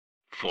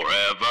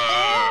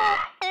Forever.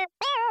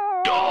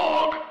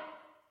 Dog.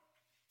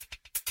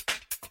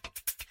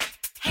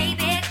 Hey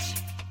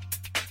bitch,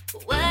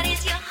 what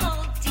is your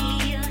whole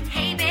deal?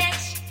 Hey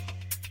bitch,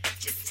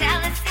 just tell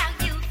us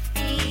how you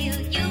feel.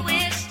 You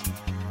wished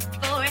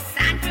for a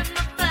sign from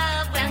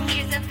above. Well,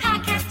 here's a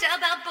podcast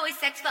about boy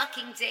sex,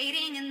 fucking,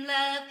 dating, and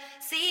love.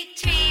 Seek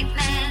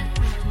treatment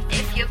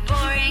if you're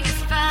boring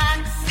as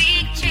fuck.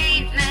 Seek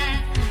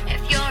treatment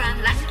if you're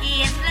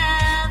unlucky in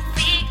love.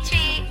 Seek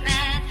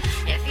treatment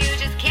if you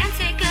just can't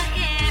take a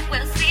hint.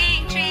 Well,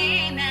 seek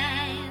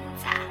treatment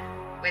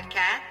with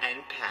Kat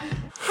and Pat.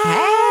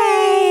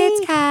 Hey,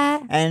 it's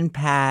Kat. And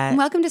Pat. And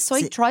welcome to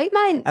Soy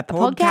Treatment, a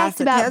podcast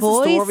that about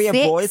tells the story of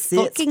boys,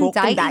 sex, sex, fucking,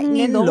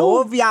 dating, and love.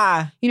 love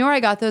ya. You know where I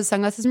got those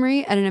sunglasses,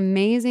 Marie? At an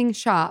amazing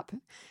shop.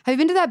 Have you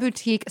been to that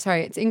boutique?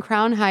 Sorry, it's in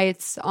Crown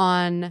Heights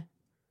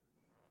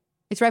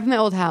it's right by my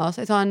old house.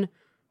 It's on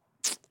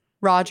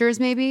Rogers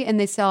maybe, and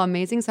they sell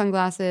amazing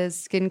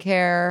sunglasses,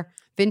 skincare,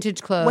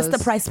 vintage clothes. What's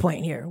the price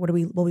point here? What are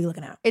we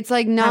looking at? It's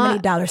like How many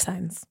not dollar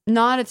signs?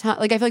 not a ton.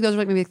 Like I feel like those are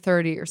like maybe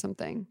 30 or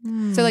something.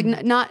 So like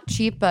not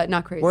cheap, but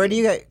not crazy. Where do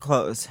you get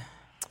clothes?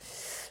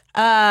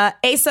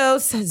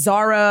 ASOS,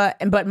 Zara,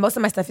 but most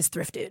of my stuff is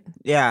thrifted.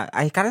 Yeah,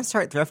 I gotta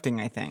start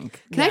thrifting, I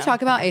think. Can I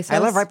talk about ASOS? I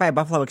live right by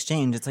Buffalo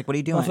Exchange. It's like, what are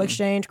you doing? Buffalo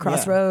Exchange,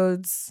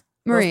 Crossroads.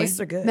 Marie, Those places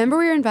are good. remember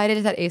we were invited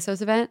to that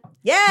ASOS event?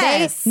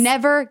 Yes. They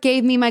never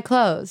gave me my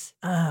clothes.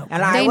 Oh,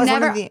 And I They was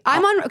never. one of the,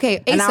 I'm on.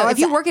 Okay, and I ASOS. was- If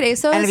you work at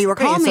ASOS, and if you work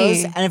call at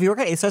me.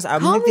 ASOS,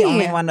 I'm Call like the me.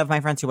 only one of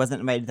my friends who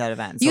wasn't invited to that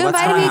event. So You what's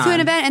invited going me to an on?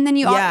 event, and then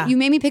you Yeah. you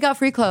made me pick out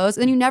free clothes,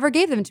 and then you never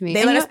gave them to me. they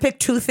And let you us pick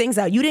two things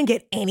out. You didn't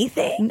get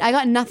anything. I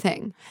got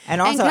nothing.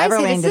 And also, can I say,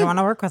 Everlane this is didn't a- want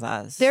to work with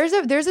us. There's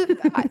a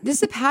this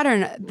is a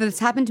pattern that's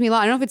happened to me a lot.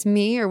 I don't know if it's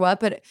me or what,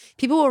 but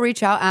people will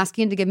reach out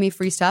asking to give me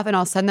free stuff, and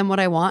I'll send them what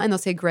I want, and they'll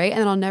say great, and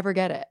then I'll never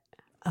get it.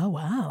 Oh,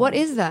 wow. What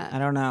is that? I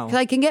don't know. Because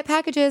I can get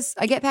packages.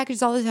 I get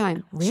packages all the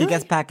time. She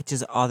gets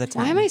packages all the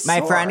time. am I My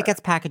friend sore?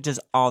 gets packages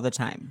all the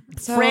time.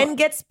 So, Friend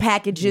gets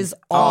packages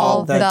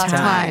all the time.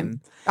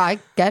 time. I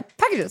get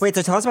packages. Wait,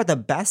 so tell us about the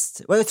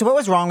best. Wait, so what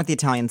was wrong with the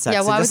Italian sex?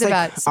 Yeah, why was just it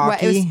like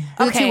bad? It was, Aki?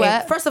 was it too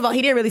wet? First of all,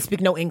 he didn't really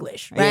speak no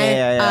English, right?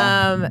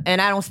 Yeah.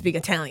 And I don't speak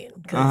Italian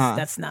because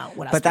that's not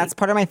what I But speak. that's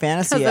part of my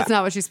fantasy. Because that's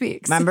not what she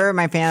speaks. Remember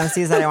my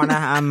fantasy is that I want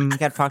to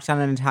get fucked on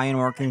an Italian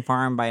working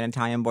farm by an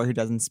Italian boy who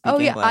doesn't speak Oh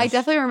yeah, English. I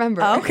definitely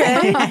remember. Okay.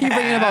 You bring it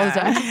up all the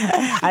time.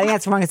 I think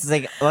that's wrong. It's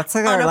like let's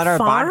like On a let our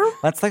body. farm?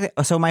 Let's like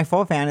so my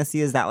full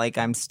fantasy is that like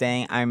I'm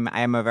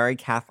a very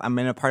Catholic. I'm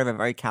in a part of a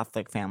very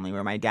Catholic family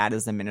where my dad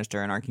is the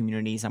minister in our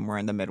community somewhere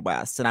in the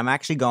Midwest, and I'm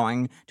actually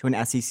going to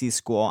an SEC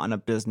school on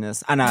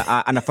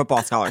a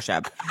football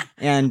scholarship.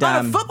 And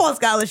on a football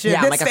scholarship.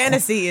 yeah, This like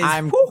fantasy is.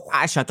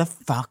 I shut the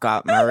fuck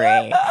up,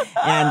 Marie.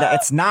 And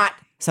it's not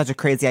such a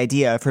crazy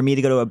idea for me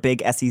to go to a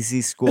big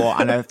SEC school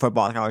on a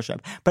football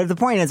scholarship. But the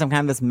point is, I'm kind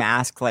of this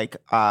masked, like,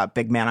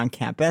 big man on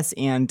campus.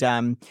 And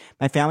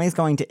my family is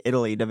going to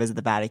Italy to visit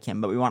the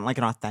Vatican, but we want, like,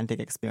 an authentic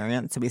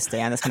experience. So we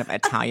stay on this kind of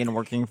Italian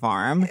working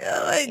farm.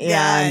 Oh my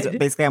And God.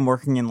 basically, I'm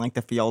working in, like,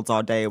 the fields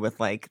all day with,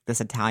 like, this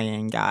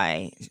Italian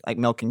guy, like,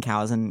 milking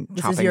cows and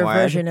This chopping is your wood.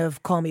 version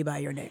of Call Me By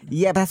Your Name.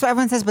 Yeah, but that's what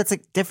everyone says, but it's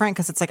like different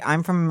because it's like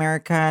I'm from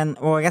America, and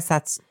well, I guess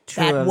that's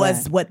true. That of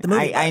was it. what the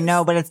movie I was.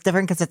 know, but it's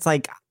different because it's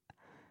like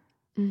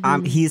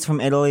he's from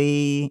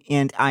Italy,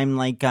 and I'm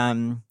like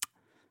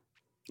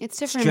It's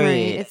different, Straight.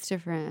 Marie. It's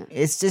different.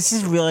 it's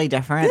just really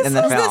different This in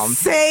the was film. the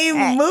same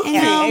movie.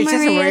 No, it's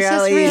just Marie, really it's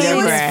just really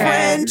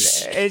different.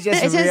 different. It's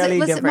just It's just, really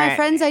listen, different. my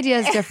friend's idea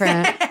is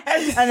different.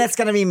 And it's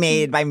gonna be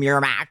made by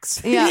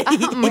Miramax. Yeah.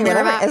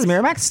 Miramax. Is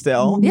Miramax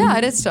still? Yeah,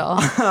 it is still.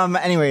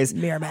 Anyways,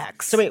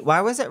 Miramax. so wait,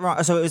 why was it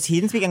wrong? So he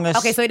didn't speak English.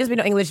 Okay, so he doesn't speak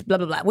no English, blah,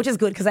 blah, blah, which is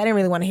good because I didn't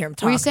really want to hear him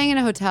talk. Were you staying in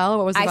a hotel?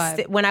 What was the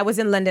vibe? When I was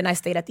in London, I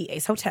stayed at the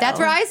Ace Hotel. That's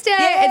where I stay.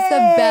 It's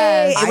the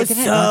best. It was I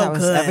didn't so know that was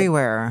good.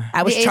 everywhere.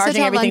 I was the Ace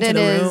charging Hotel everything London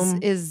to the room.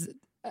 is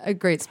a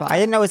great spot. I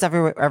didn't know it was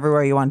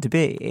everywhere you wanted to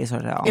be. Ace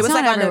Hotel. It was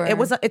not like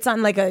everywhere. it's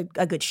on like a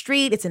good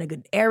street. It's in a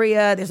good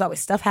area. There's always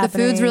stuff the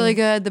happening. food's really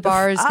good. The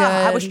bar is good.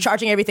 I was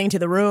charging everything to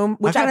the room,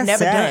 which I've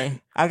never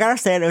done. I gotta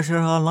stay at Ace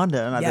Hotel in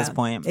London at Yeah. this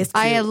point. It's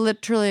I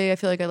cute.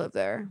 feel like I live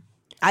there.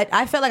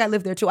 I felt like I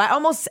lived there too. I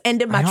almost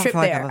ended I my don't trip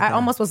feel like I there. lived I there.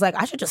 almost was like,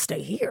 I should just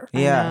stay here.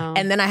 yeah.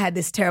 And then I had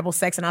this terrible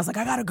sex, and I was like,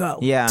 I gotta go.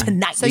 Yeah.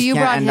 Tonight. So you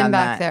Can't brought end him on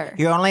back that. there.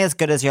 You're only as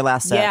good as your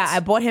last sex. Yeah,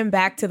 I brought him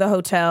back to the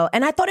hotel,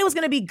 and I thought it was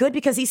gonna be good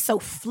because he's so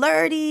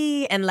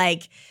flirty and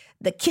like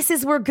the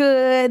kisses were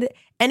good,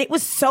 and it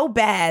was so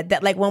bad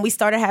that like when we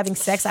started having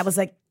sex, I was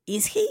like,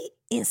 is he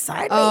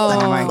inside me? Oh.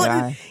 Like, Oh my I couldn't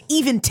God.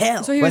 even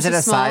tell. So he was it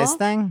just a small? size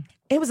thing?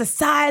 It was a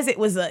size. It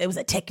was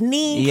a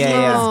technique. Yeah, It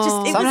yeah. was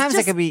just, it Sometimes was it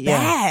just could be- yeah.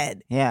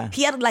 bad. Yeah.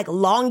 He had like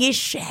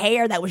longish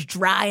hair that was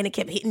dry and it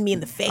kept hitting me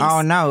in the face.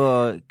 Oh no!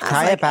 I was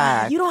Tie like, it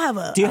back. You don't have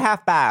a. Do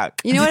half back.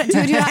 You know what? Do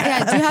you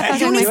have back You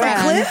like my need some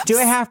friend? clips? Do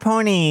a half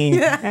pony. Do you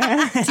know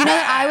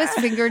that I was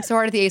fingered so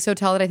hard at the Ace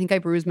Hotel that I think I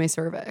bruised my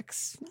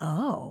cervix?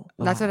 Oh,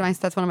 That's one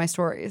of my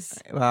stories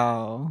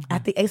Well,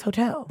 at the Ace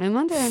Hotel in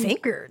London.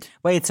 fingered.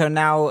 wait. So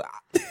now,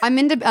 I'm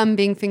into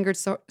being fingered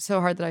so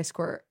hard that I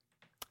squirt.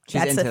 She's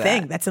That's into a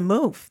thing. that. That's a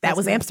move. That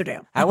was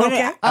Amsterdam. I wouldn't.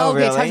 Okay. Oh,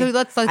 okay. Really?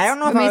 Let's I don't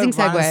know if amazing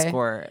I would want to segue.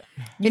 squirt.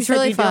 It's said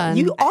really you don't-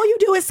 fun. All you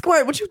do is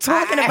squirt. What you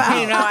talking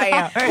about? You know,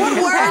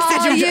 What words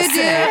All did you you just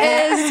do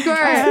say? is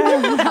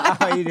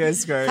squirt. all you do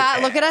is squirt.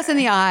 Pat, look at us in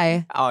the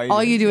eye.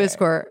 All you do is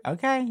squirt.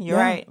 Okay, you're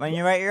right. When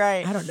you're right, you're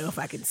right. I don't know if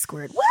I can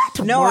squirt.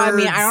 What? No, I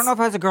mean, Words? I don't know if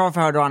as a girl if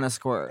I would want to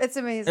squirt. It's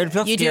amazing. It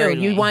feels You scary do.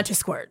 to You me. want to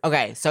squirt.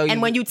 Okay, so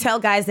And when you tell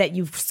guys that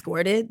you've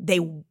squirted, they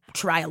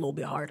try a little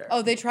bit harder.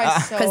 Oh, they try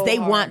so Because they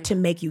hard. want to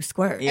make you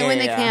squirt. And when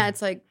they Yeah. can't,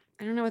 it's like,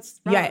 I don't know what's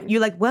wrong. Yeah, you're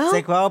like, well, it's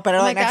like, well, better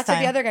I'm like like, next that's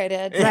time. what the other guy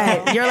did.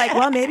 right. You're like,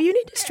 well, maybe you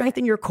need to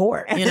strengthen your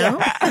core. You know,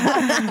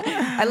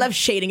 I love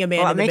shading a man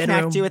Well, I in the may bedroom.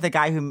 connect you with a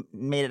guy who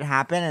made it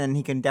happen, and then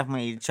he can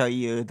definitely show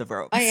you the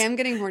ropes. I am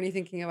getting horny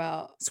thinking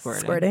about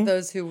Squirting.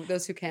 those who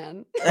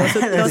can.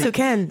 Those who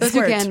can. Those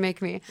squirt. who can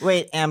make me.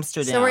 Wait,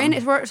 Amsterdam. So we're in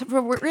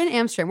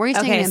Amsterdam. Where are you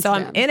staying in Okay, so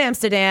Amsterdam? I'm in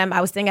Amsterdam.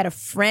 I was staying at a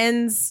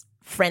friend's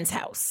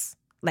house,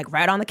 like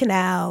right on the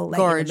canal, like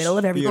in Gorge. the middle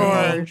of everything.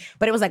 Gorge.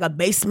 But it was like a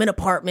basement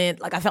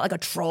apartment. Like I felt like a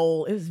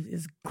troll. It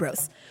was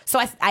gross.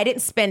 So I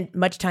didn't spend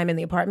much time in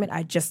the apartment.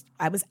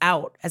 I was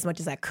out as much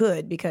as I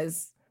could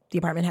because the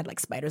apartment had like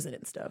spiders in it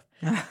and stuff.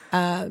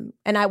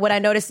 What I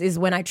noticed is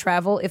when I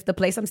travel, if the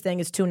place I'm staying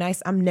is too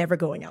nice, I'm never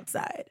going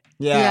outside.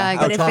 Yeah, Yeah, I oh,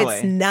 get But if totally.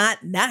 it's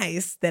not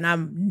nice, then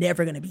I'm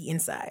never gonna be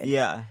inside.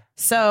 Yeah.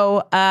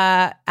 So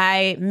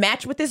I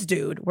matched with this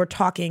dude. We're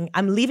talking.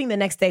 I'm leaving the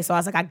next day, so I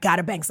was like, I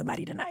gotta bang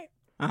somebody tonight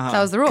That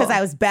was the rule. because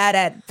I was bad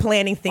at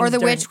planning things. or the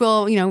during- witch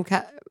will,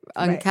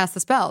 cast the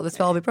spell. The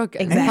spell will be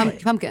broken. Exactly.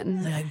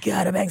 Pumpkin. I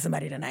gotta bang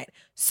somebody tonight.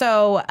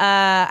 So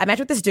I matched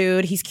with this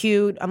dude. He's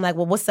cute. I'm like,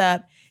 well, what's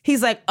up?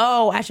 He's like,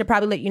 oh, I should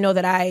probably let you know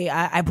that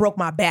I broke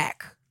my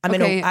back.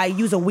 Okay. I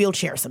use a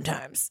wheelchair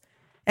sometimes.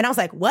 And I was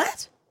like,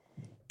 what?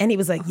 And he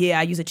was like, yeah,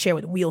 I use a chair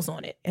with wheels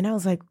on it. And I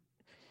was like,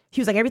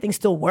 he was like, everything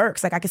still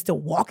works. Like I can still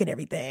walk and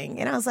everything.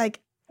 And I was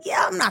like,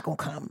 yeah, I'm not gonna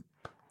come.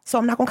 So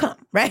I'm not gonna come,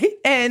 right?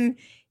 And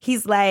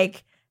he's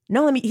like,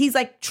 no, he's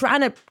like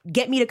trying to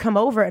get me to come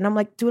over. And I'm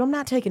like, dude, I'm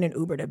not taking an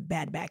Uber to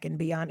Bad Back and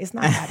Beyond. It's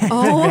not happening.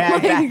 Oh Bad my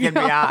back and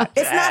God. beyond.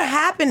 It's not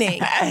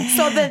happening.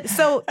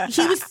 So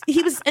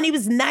he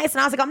was nice,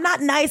 and I was like, I'm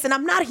not nice, and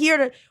I'm not here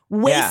to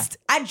waste.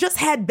 I just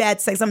had bad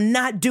sex. I'm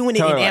not doing it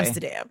Totally. in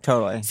Amsterdam.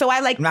 Totally. So I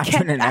not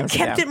kept doing it in it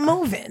Amsterdam.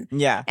 moving.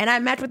 Yeah. And I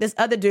matched with this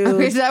other dude.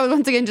 Okay, so that was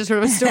once again just sort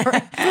of a story.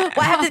 Well,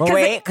 I have to, Well,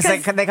 wait, because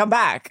they come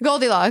back.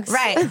 Goldilocks.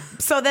 right.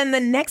 So then the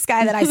next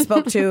guy that I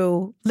spoke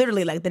to,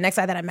 literally like the next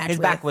guy that I matched His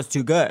with, back was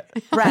too good.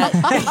 right.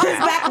 His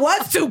back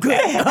was too good.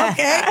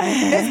 Okay,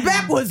 his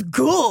back was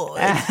good.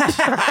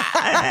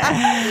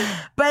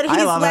 But he's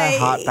I love like a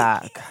hot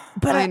back.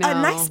 But I a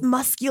know. nice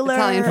muscular.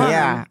 Italian farm.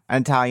 Yeah,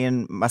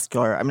 Italian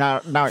muscular. I'm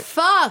not.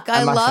 Fuck. I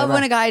I'm not love sure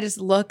when that- a guy just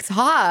looks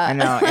hot. I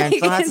know, and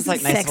still has this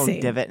like nice sexy.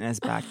 little divot in his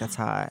back. That's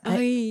hot.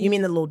 You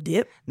mean the little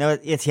dip? No,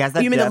 it's he has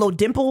that. You mean the dip. little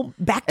dimple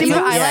back You know,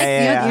 dimple? I Yeah, like yeah,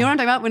 you know yeah. what I'm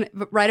talking about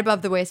when right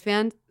above the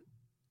waistband.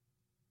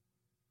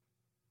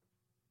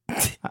 Do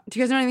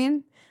you guys know what I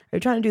mean? Are you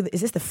trying to do?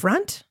 Is this the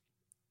front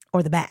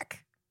or the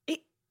back?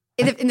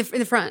 In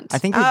the front. I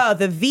think. Oh,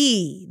 the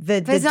V.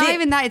 The But it's not dip.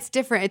 even that. It's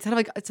different. It's kind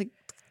of like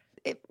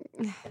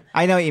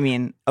I know what you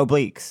mean.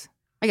 Obliques.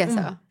 I guess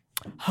so.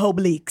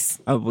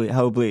 obliques.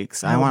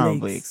 Obliques. I want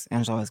Obliques. obliques.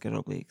 Angela has good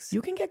obliques.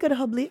 You can get good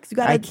obliques.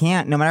 You I gotta.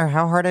 can't. No matter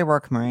how hard I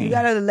work, Marie. You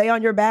gotta lay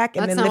on your back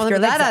and That's then not lift with your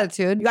legs that up.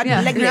 attitude. You got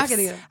Yeah, leg you're not lifts.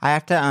 gonna get it. I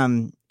have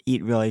to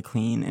eat really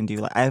clean and do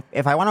like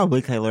if I want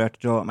oblique, I literally have to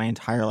devote my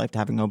entire life to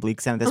having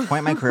obliques. And at this point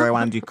in my career, I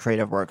want to do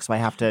creative work, so I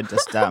have to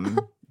just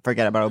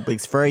forget about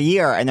obliques for a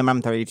year, and then when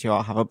I'm 32,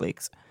 I'll have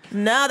obliques.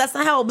 No, that's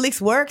not how obliques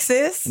work,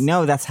 sis.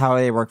 No, that's how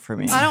they work for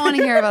me. I don't want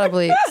to hear about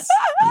obliques.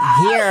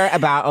 Hear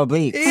about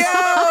obliques.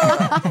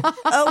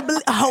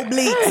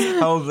 Obliques.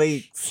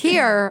 Obliques.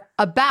 Hear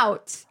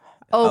about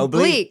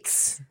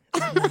obliques.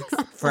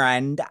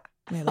 Friend.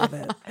 I love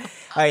it. All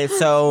right,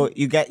 so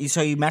you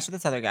match with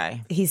this other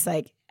guy. He's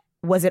like,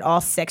 was it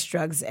all sex,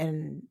 drugs,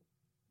 and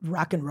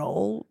rock and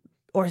roll?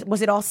 Or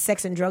was it all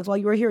sex and drugs while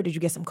you were here? Or did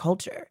you get some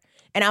culture?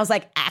 And I was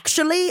like,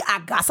 actually, I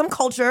got some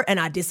culture and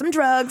I did some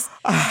drugs.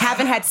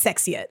 Haven't had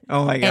sex yet.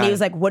 Oh my God. And he was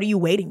like, what are you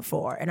waiting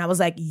for? And I was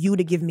like, you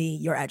to give me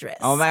your address.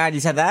 Oh my God, you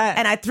said that?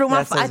 And I threw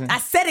my That's so phone. I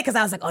said it because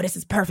I was like, oh, this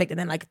is perfect. And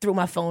then like threw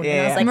my phone. And I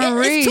Yeah. was like,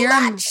 Marie, it's too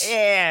you're- much.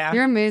 Yeah.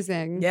 You're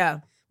amazing. Yeah.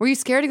 Were you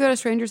scared to go to a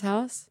stranger's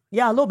house?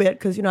 Yeah, a little bit.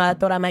 Because, I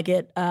thought I might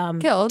get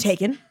Killed.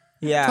 taken.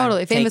 Yeah.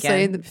 Totally. Famously.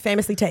 Taken.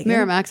 Famously taken.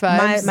 Miramax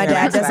vibes. My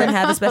dad Miramax doesn't vibes.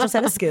 have a special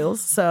set of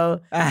skills.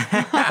 So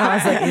I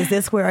was like, is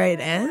this where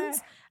it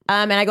ends?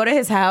 And I go to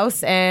his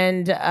house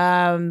and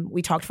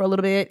we talked for a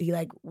little bit.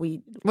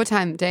 What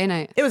time? Day and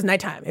night? It was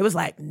nighttime. It was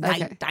like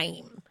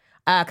nighttime.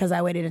 Because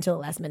I waited until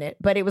the last minute.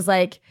 But it was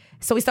like,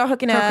 so we start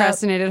hooking up.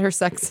 Procrastinated her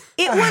sex.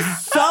 It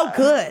was so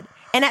good.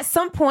 And at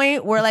some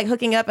point, we're like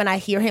hooking up and I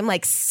hear him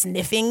like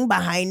sniffing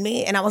behind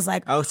me. And I was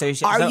like, Oh, so you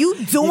should- are so- you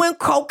doing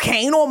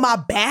cocaine on my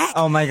back?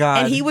 Oh my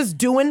God. And he was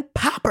doing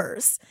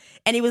poppers.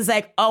 And he was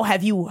like, oh,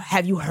 have you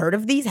heard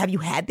of these? Have you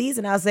had these?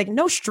 And I was like,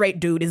 no straight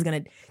dude is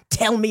going to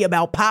tell me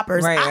about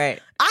poppers. Right.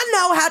 I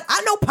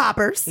I know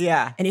poppers.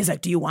 Yeah. And he's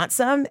like, do you want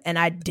some? And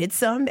I did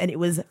some, and it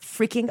was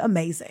freaking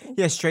amazing.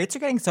 Yeah, straights are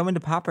getting so into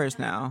poppers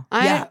now.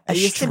 Yeah, a It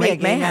used to be a straight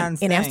gay man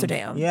man's in thing.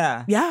 Amsterdam.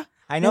 Yeah. Yeah.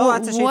 I know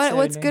lots of straights.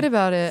 What's good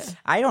about it?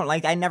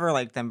 I never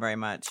liked them very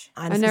much.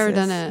 Honestly, never sis,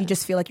 done it. You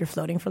just feel like you're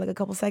floating for like a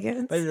couple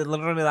seconds. But it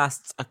literally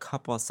lasts a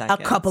couple of seconds.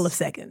 A couple of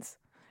seconds.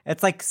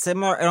 It's like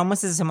similar. It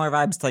almost is similar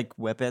vibes to like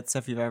whippets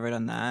if you've ever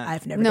done that.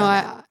 I've never No,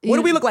 done that. What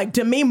do we look like?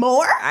 Demi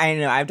Moore? I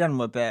know. I've done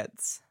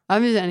whippets. I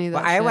haven't done any of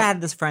that. But I shit.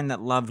 had this friend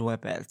that loved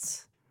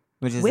whippets,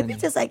 which is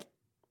Whippets is like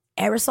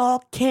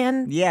aerosol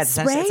can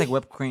spray? it's like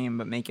whipped cream,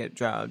 but make it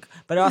drug.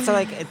 But also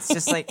like it's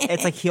just like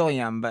it's like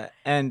helium, but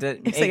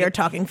So you're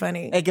talking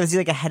funny. it gives you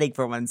like a headache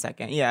for 1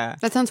 second. Yeah.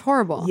 That sounds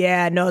horrible.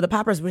 Yeah, no, the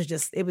poppers was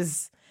just, it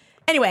was,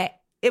 anyway,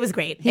 it was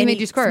great. He made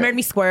you squirt. Made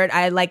me squirt.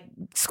 I like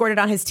squirted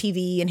on his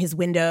TV and his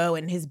window,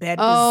 and his bed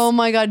was, Oh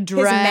my god, his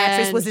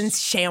mattress was drenched. in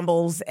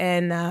shambles,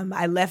 and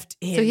I left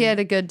him. So he had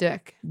a good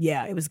dick.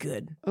 Yeah, it was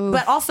good. Oof.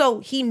 But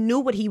also, he knew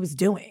what he was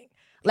doing.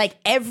 Like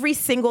every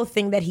single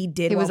thing that he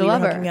did He while was a we were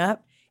lover. hooking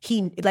up,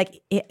 he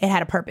like it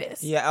had a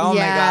purpose. Yeah. Oh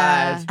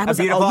Yeah. my I god. was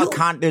A like,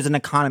 beautiful there's an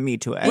economy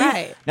to it.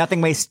 Right. Nothing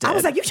wasted. I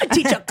was like, you should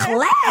teach a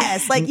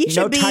class. Like you no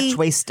should be touch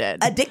wasted.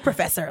 a dick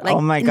professor. Like Oh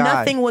my God.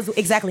 nothing was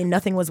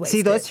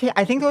wasted. See,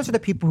 I think those are the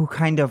people who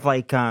kind of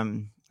like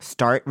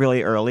start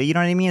really early. You know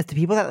what I mean? It's the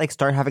people that like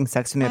start having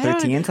sex when they're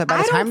 13. So by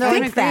the I time don't they're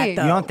think like, that agree.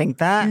 though. you don't think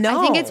that? No.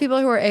 I think it's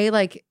people who are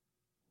like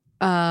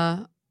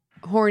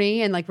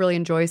horny and like really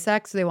enjoy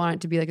sex, so they want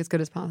it to be like as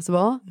good as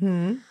possible.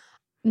 Hmm.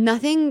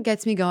 Nothing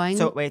gets me going.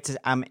 So wait,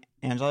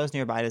 Angela's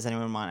nearby. Does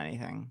anyone want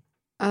anything?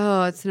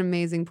 Oh, it's an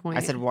amazing point.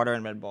 I said water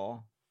and Red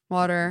Bull.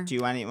 water. Do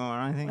you want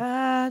anything?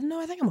 No,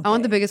 I think I'm okay. I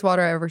want the biggest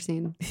water I've ever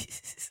seen. And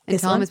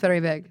This tell him one? it's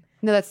very big.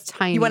 No, that's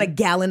tiny. You want a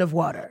gallon of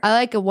water. I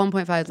like a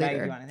 1.5 Maggie, do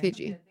liter you want anything?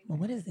 Fiji. Well,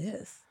 what is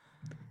this?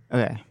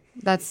 Okay.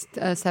 That's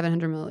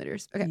 700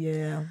 milliliters. Okay.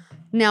 Yeah.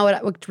 Now,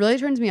 what really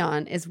turns me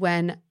on is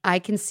when I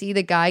can see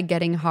the guy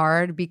getting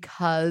hard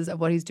because of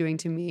what he's doing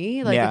to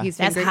me. Like, Yeah. if he's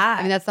That's fingering- hot.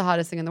 I mean, that's the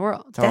hottest thing in the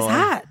world. That's Totally.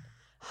 hot.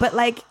 But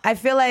like, I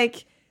feel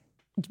like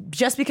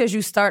just because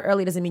you start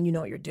early doesn't mean you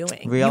know what you're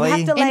doing. Really? You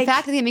have to like. In fact,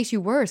 I think it makes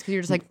you worse because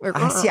you're just like,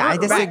 I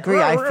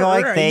disagree. I feel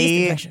like Yeast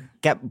they infection.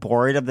 get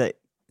bored of the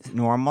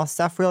normal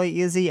stuff really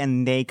easy,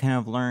 and they kind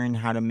of learn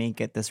how to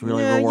make it this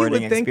really Yeah,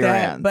 rewarding you would think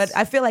experience. that, but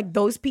I feel like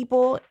those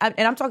people, and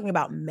I'm talking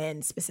about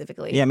men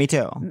specifically. yeah, me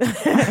too.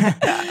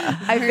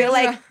 I feel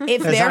like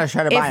if There's not a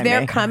shred of buy in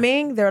they're me.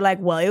 coming, they're like,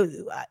 well,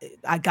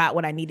 I got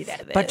what I needed out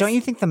of this. But don't you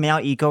think the male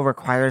ego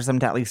requires them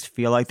to at least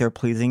feel like they're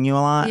pleasing you a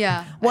lot?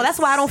 Yeah. Well, that's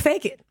why I don't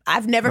fake it.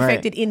 I've never Right.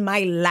 faked it in my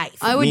life.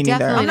 I would Me neither.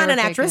 definitely I'm not never an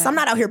fake actress. it. I'm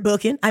not out here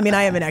booking. I mean,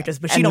 I am an actress,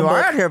 but she And don't you are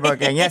book. out here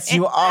booking. Yes,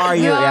 you are.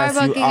 You are yes,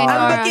 booking you and you are.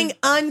 are. I'm booking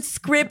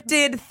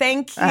unscripted.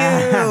 Thank you.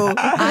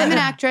 I'm an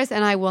actress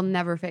and I will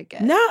never fake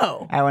it.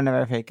 No. I would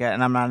never fake it,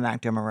 and I'm not an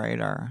actor. I'm a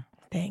writer.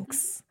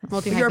 Thanks.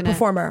 Multi-hyphenate. You're a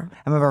performer.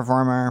 I'm a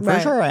performer. For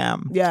Right. sure I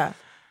am. Yeah.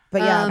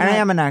 But yeah. And I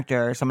am an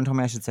actor. Someone told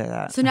me I should say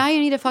that. So now you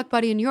need a fuck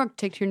buddy in New York to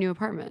take to your new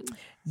apartment.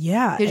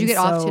 yeah. Did you and get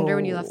off so- Tinder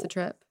when you left the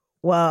trip?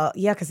 Well,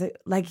 yeah, because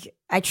like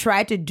I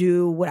tried to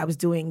do what I was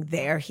doing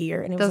there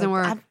here, and it Doesn't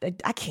was like, work.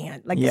 I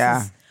can't. Like, Yeah.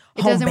 this is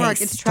It doesn't home work.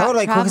 base. It's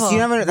Totally cool because you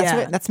travel. never. That's Yeah.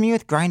 what, that's me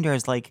with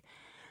grinders. Like,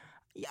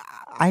 yeah,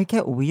 I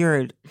get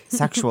weird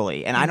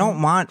sexually, and I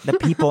don't want the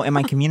people in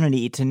my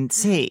community to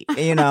see.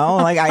 You know,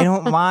 like I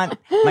don't want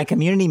my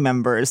community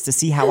members to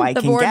see how I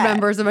The can board get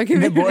members of my the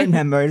community. board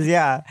members.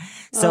 Yeah,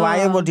 so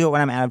I will do it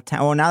when I'm out of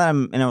town. Well, now that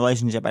I'm in a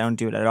relationship, I don't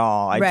do it at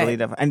all. I Right.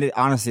 delete it, and it,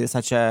 honestly, it's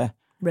such a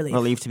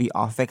Relief. to be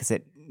off it because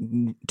it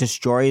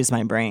destroys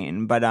my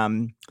brain. But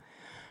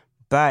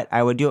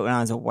I would do it when I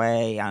was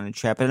away on a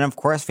trip. And of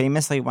course,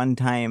 famously, one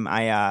time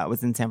I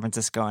was in San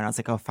Francisco and I was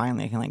like, oh,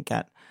 finally, I can like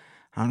get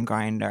on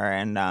Grindr.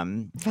 And got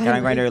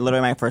on Grindr.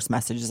 Literally, my first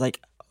message is like,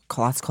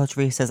 Colot's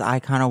Coterie says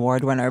Icon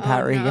Award winner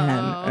Pat Regan.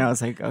 And I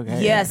was like,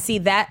 okay. Yeah, see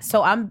that.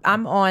 So I'm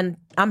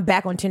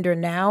back on Tinder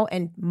now,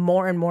 and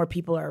more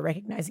people are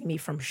recognizing me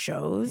from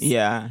shows.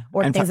 Yeah.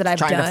 Or and things that I've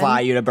trying to done. fly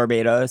you to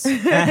Barbados.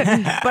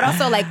 But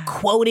also like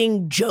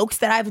quoting jokes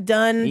that I've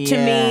done to me,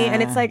 Yeah.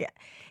 and it's like,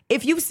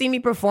 if you've seen me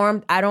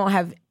perform, I don't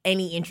have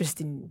any interest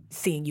in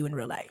seeing you in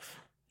real life.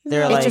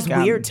 They're It's like, just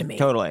weird to me.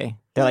 Totally.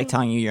 They're like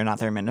telling you you're not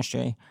their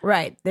ministry.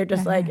 Right? They're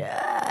just like,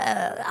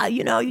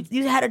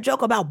 you had a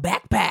joke about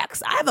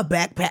backpacks. I have a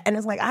backpack, and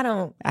it's like I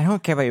don't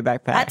care about your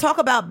backpack. I talk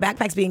about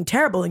backpacks being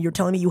terrible, and you're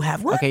telling me you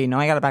have one. Okay, you know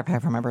I got a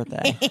backpack for my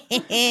birthday.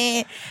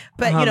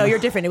 But you're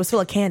different. It was full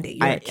of candy.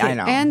 You're a kid. I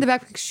know. And the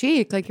backpack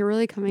chic. Like you're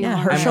really coming Yeah, on.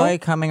 her I'm Herschel? really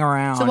coming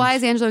around. So why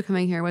is Angelo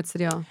coming here? What's the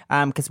deal?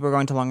 Because we're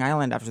going to Long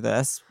Island after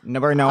this. No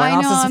one I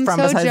else know, is I'm from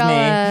so besides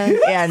jealous.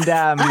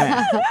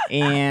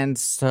 me. And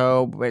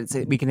so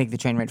we can take the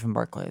train right from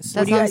Barclays.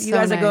 That You guys, sounds you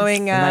guys so are nice.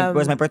 going. It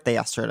was my birthday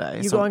yesterday.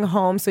 You're so going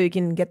home so you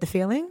can get the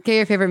feeling. Get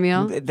your favorite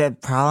meal. the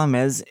problem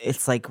is,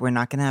 it's like we're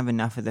not gonna have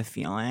enough of the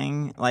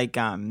feeling. Like,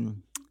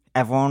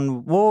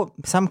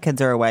 some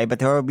kids are away, but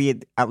there will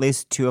be at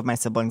least 2 of my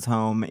siblings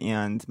home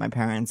and my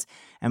parents.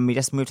 And we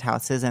just moved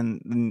houses,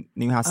 and the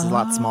new house is a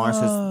lot smaller,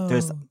 so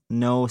there's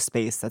no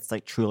space that's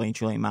like truly,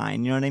 truly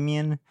mine. You know what I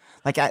mean?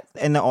 Like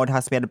in the old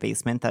house, we had a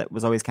basement that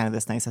was always kind of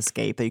this nice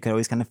escape that you could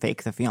always kind of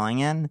fake the feeling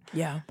in.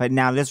 Yeah. But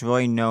now there's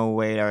really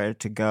nowhere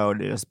to go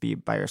to just be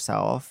by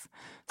yourself.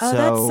 Oh,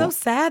 that's so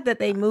sad that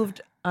they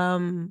moved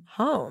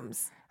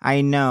homes.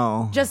 I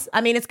know.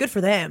 It's good for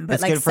them, but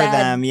It's like good for sad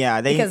them.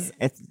 Yeah, because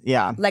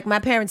yeah. like my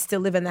parents still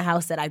live in the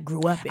house that I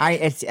grew up in.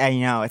 I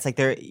know. It's like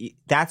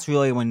that's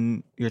really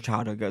when your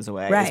childhood goes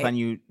away. Right. Is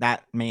when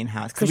that main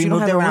house. 'Cause Because we you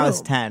don't moved have there a when I was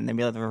room. 10, and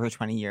we lived there for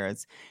 20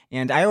 years.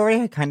 And I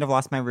already kind of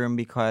lost my room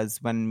because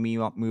when we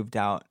moved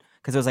out,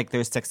 because it was like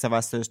there's 6 of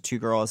us, there's 2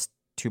 girls,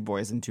 2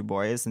 boys, and 2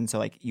 boys, and so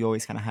like you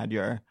always kind of had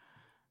your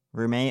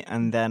roommate,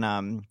 and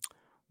then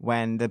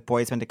when the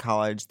boys went to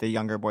college, the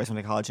younger boys went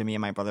to college, and me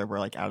and my brother were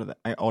like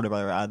my older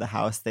brother were out of the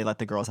house. They let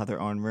the girls have their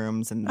own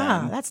rooms, and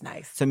then That's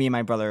nice. so me and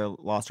my brother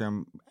lost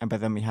room,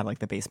 but then we had like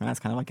the basement. That's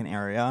kind of like an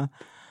area,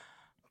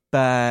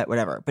 but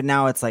whatever. But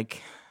now it's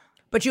like,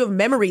 But you have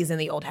memories in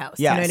the old house.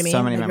 You know Yes, what I mean?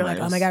 so many Like, you're like,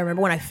 memories. oh my God,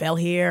 remember when I fell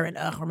here? And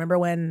remember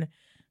when,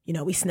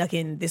 we snuck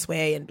in this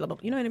way and blah, blah,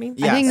 blah. You know what I mean?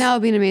 Yes. I think now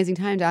would be an amazing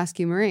time to ask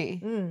you, Marie.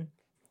 Mm.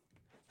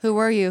 Who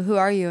were you? Who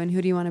are you? And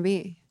who do you want to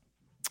be?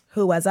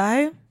 Who was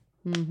I?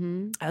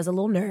 Mm-hmm. I was a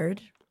little nerd.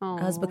 I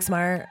was book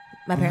smart.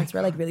 My parents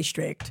were like really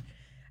strict.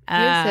 Do you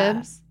have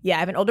sibs? Yeah, I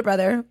have an older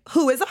brother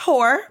who is a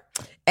whore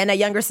and a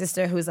younger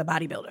sister who's a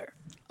bodybuilder.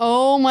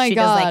 Oh my She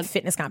God. does like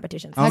fitness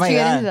competitions. Oh How'd my you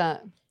get God. into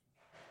that?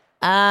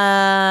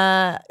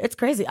 It's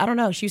crazy. I don't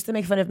know. She used to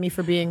make fun of me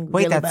for being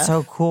wait, really that's buff.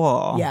 so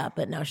cool. Yeah,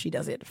 but now she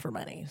does it for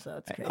money, so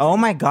it's crazy. Oh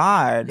my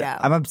God. Yeah.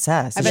 I'm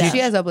obsessed. I Is bet she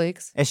has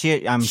obliques. Is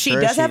she? I'm She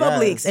sure does she have does.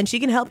 obliques, and she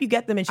can help you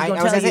get them, and she's I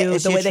gonna was tell gonna say, you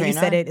is the she a way that you said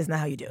trainer? it is not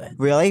how you do it.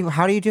 Really?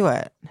 How do you do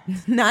it?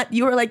 Not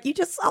you were like,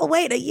 I'll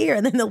wait a year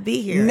and then they'll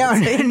be here. No,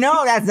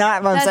 no, that's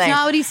not what I'm That's saying.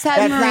 not what he said,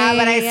 That's not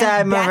what I Marie.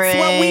 said, Marie. That's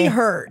what we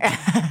heard.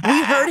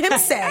 We heard him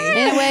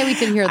say. In a way, we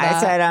did hear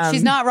that. said,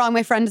 She's not wrong.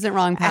 My friend isn't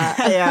wrong, Pat.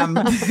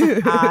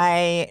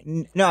 I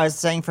was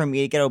saying for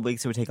me to get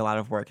obliques, it would take a lot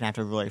of work and I have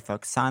to really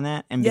focus on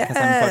it. And because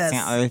I'm focusing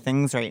on other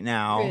things right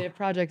now, Creative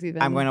projects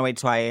even. I'm going to wait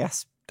till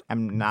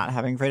I'm not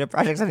having creative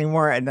projects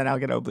anymore, and then I'll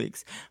get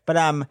obliques. But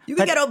You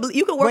can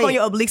you can work wait. on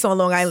your obliques on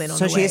Long Island. On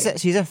so the way.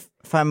 she's a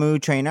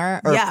FAMU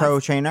trainer or pro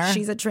trainer.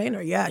 She's a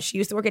trainer. Yeah, she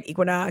used to work at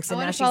Equinox, I and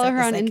wanna now she's follow at her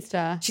this, on like,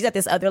 Insta. She's at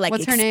this other like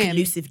What's her name?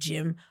 exclusive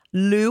gym.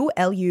 Lou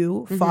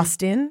Lu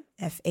Faustin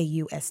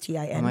Faustin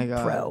Oh my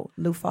God. Pro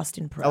Lou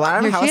Faustin Pro. a lot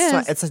of Here she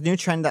housewives. is. It's a new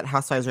trend that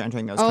housewives are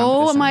entering those.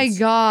 Oh my competitions.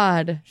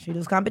 God. She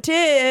does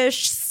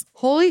competitions.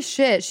 Holy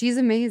shit. She's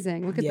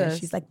amazing. Look at Yeah, this.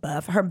 she's like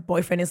buff. Her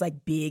boyfriend is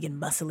like big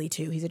and muscly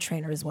too. He's a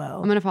trainer as well.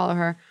 I'm going to follow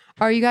her.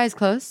 Are you guys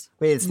close?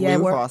 Wait, it's Yeah,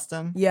 Lou we're-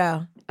 Faustin.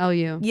 Yeah.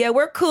 LU. Yeah,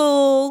 we're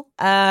cool.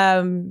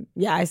 Yeah,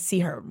 I see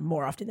her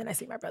more often than I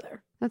see my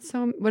brother. That's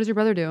so. What does your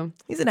brother do?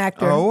 He's an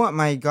actor. Oh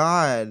my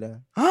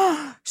God.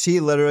 She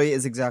literally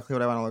is exactly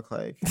what I want to look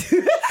like.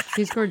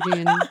 She's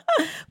Gorgine.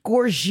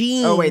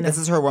 Gorgine. Oh wait, this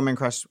is her Woman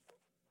Crush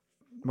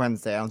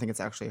Wednesday. I don't think it's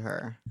actually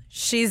her.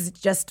 She's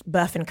just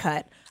buff and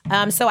cut.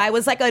 So I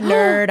was like a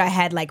nerd. I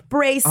had like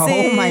braces.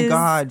 Oh my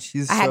God,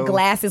 she's I had so-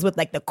 glasses with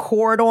like the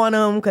cord on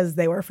them because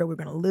they were afraid we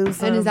were gonna lose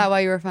them. And is that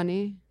why you were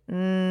funny?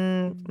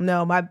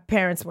 No, my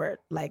parents were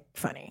like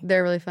funny.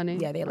 They're really funny.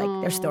 Yeah, they're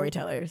Aw.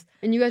 storytellers.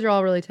 And you guys are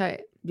all really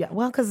tight. Yeah,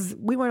 well, because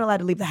we weren't allowed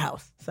to leave the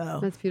house. So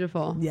That's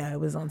beautiful. yeah, it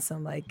was on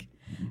some like,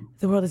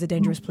 the world is a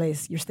dangerous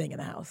place. You're staying in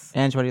the house.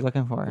 Ange, what are you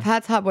looking for?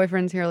 Pat's hot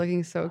boyfriend's here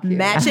looking so cute.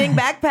 Matching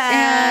backpack.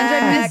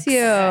 And I miss you.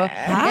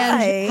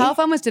 Hi. And how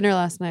fun was dinner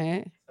last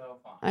night? So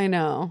fun. I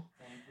know.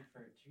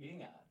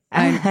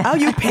 Oh,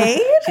 you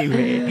paid? She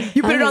made.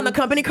 You put it on the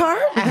company card?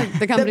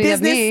 The company of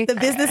me. The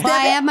business Well, I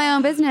debit? have my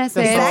own business.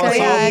 babe. Exactly.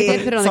 So yeah, I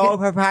did put it on Sole the.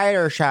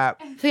 proprietorship.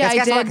 So yeah, I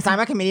guess what? did. Because I'm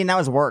a comedian, that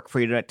was work for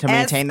you to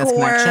maintain this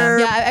Escort. connection.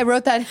 Yeah, I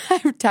wrote that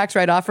tax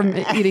write off from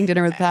eating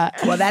dinner with Pat.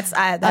 Well, that's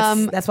why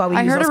we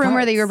I use heard those a rumor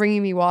cards. that you were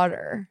bringing me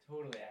water.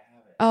 Totally, I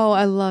have it. Oh,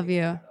 I love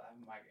you.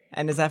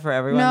 And is that for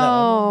everyone?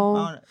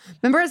 No. That,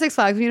 Remember at Six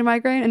Flags when you had a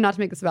migraine? And not to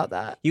make this about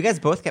that. you guys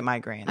both get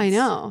migraines. I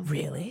know.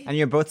 Really? And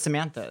you're both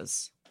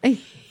Samantha's. Are you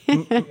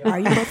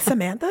both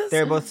Samantha's?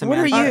 They're both What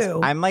Samantha's. are you?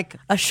 I'm like,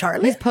 A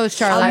Charlotte? He's post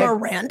Charlotte. A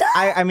Miranda?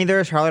 I mean,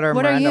 they're a Charlotte or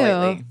What are Miranda you?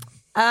 lately.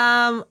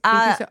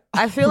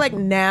 I feel like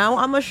now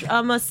I'm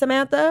a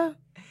Samantha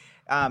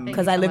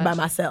because I live by much.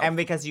 myself. And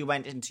because you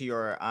went into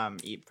your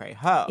Eat, Pray,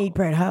 Ho. Eat,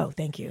 pray, ho.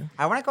 Thank you.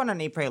 I want to go on an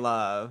Eat, Pray,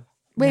 Love.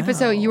 Wait, but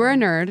so you were a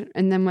nerd,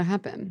 and then what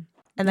happened?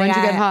 And when then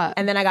did you get hot?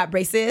 And then I got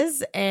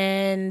braces,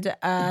 and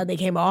they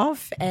came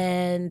off,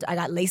 and I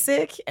got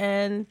LASIK,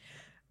 and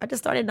I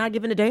just started not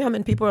giving a damn.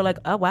 And people are like,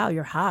 "Oh wow,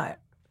 you're hot."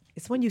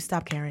 It's when you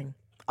stop caring.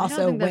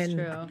 Also, think that's when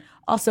true.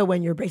 also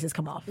when your braces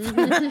come off. Oh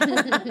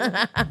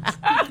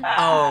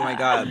my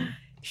God.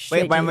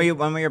 Wait, when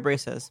were your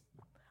braces?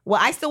 Well,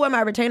 I still wear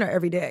my retainer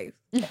every day,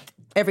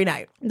 every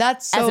night.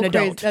 That's so As an crazy.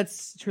 adult.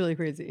 That's truly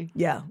crazy.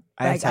 Yeah,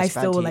 I have like such I bad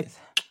still teeth. like.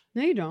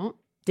 No, you don't.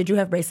 Did you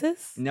have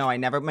braces? No, I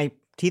never. My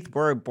teeth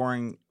were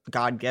boring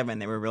God given.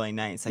 They were really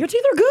nice. Your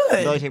teeth are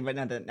good. Really, but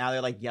now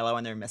they're like yellow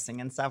and they're missing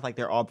and stuff. Like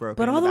they're all broken.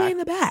 But all the way in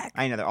the back.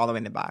 I know they're all the way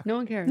in the back. No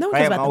one cares. No one But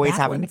cares I'm about always the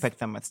back having ones. to pick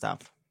them with stuff.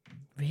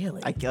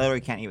 Really? I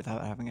literally can't eat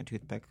without having a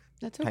toothpick.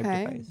 That's type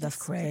okay. device. That's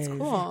crazy.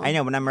 Cool. I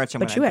know when I'm rich, I'm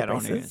But gonna you had get on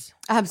braces. news.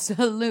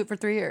 Absolute for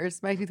 3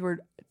 years. My teeth were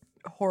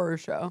a horror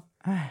show.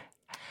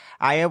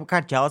 I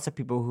got jealous of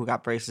people who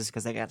got braces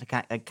because they got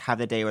to like have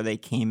the day where they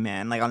came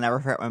in. Like I'll never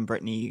forget when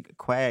Brittany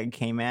Quigg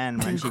came in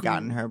when she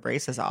gotten her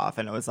braces off,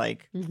 and it was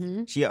like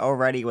she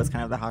already was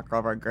kind of the hot girl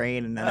of our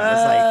grade, and then it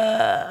was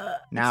like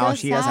now so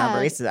she doesn't have sad.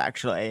 braces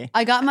actually.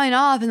 I got mine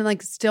off, and then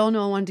like still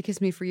no one wanted to kiss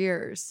me for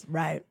years.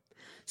 Right.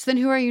 So then,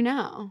 who are you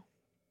now?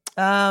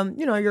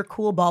 Your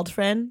cool bald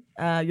friend,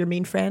 your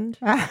mean friend,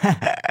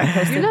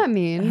 You're not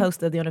mean.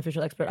 host of The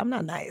Unofficial Expert. I'm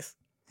not nice.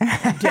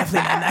 I'm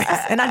definitely not nice.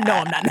 And I know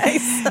I'm not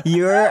nice.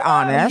 You're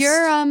honest.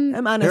 You're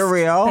I'm honest. You're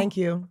real. Thank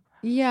you.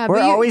 yeah. We're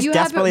but you, always you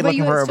desperately have, but looking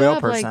you for a still real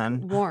have,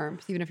 person. Like,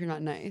 warmth, even if you're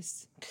not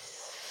nice.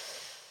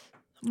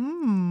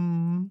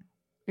 Mm.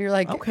 You're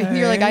like, Okay.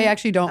 you're like, I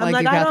actually don't I'm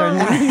like like, you, I don't-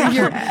 Catherine.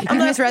 you I'm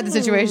like, misread the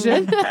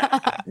situation.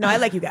 No, I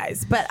like you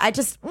guys, but I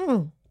just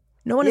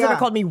no one has ever Yeah.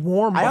 called me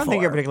warm. I don't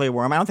think you're before. particularly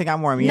warm. I don't think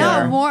I'm warm either.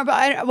 Not more, but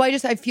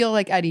I feel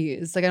like at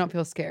ease. Like I don't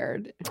feel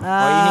scared.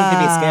 Well, you need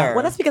to be scared.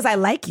 Well, that's because I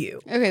like you.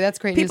 Okay, that's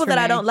great. People news for that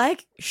I me. don't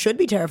like should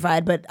be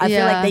terrified, but I feel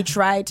Yeah. like they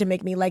try to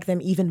make me like them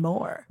even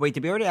more. Wait,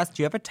 did we already ask?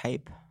 Do you have a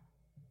type?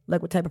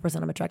 Like what type of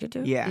person I'm attracted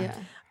to? Yeah.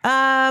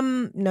 Yeah.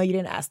 No, you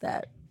didn't ask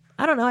that.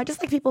 I don't know. I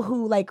just like people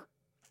who like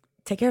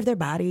take care of their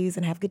bodies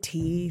and have good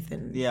teeth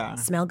and Yeah.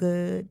 smell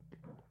good,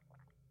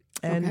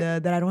 and Okay.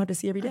 that I don't have to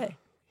see every day.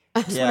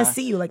 I just want to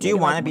see you. Like, do you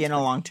maybe, want to like, be in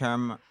a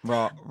long-term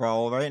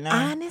role right now?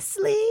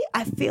 Honestly,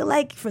 I feel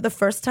like for the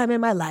first time in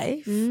my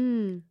life,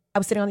 Mm. I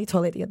was sitting on the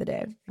toilet the other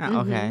day, Oh,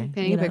 okay.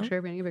 Painting You a know?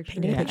 picture. Painting a picture.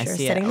 painting Yeah, a I picture,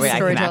 see it. setting Wait, I can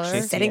Storyteller.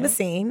 actually see setting the it.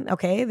 scene.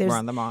 Okay, there's We're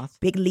on the moth.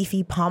 big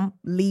leafy palm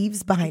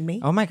leaves behind me.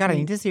 Oh my god, I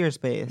need to see your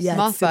space. Yeah,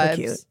 Moth it's super vibes.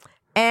 cute.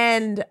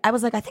 And I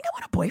was like, I think I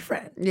want a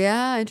boyfriend.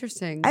 Yeah,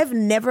 interesting. I've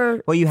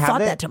never Well, you have thought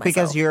that that to myself.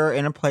 because you're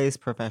in a place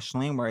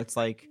professionally where it's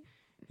like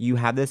you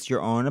have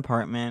your own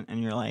apartment,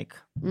 and you're like,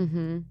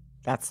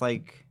 that's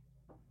like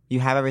you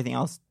have everything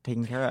else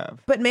taken care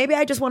of. But maybe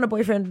I just want a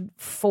boyfriend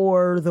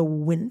for the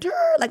winter.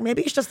 Like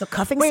maybe it's just the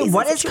cuffing Wait, season.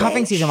 what is cuffing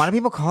situation. season? Why do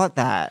people call it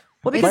that?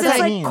 Well, What because does it's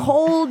that like mean?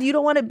 cold. You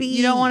don't want to be.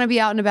 You don't want to be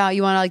out and about.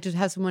 You want to like just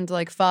have someone to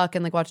like fuck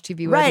and like watch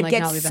TV with right. and like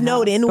Get not leave the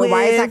snowed house. in But with.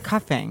 why is that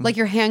cuffing? Like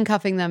you're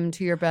handcuffing them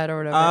to your bed or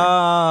whatever.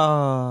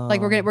 oh, Like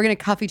we're gonna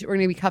cuff each. We're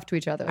gonna be cuffed to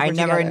each other. I We're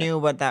never together. knew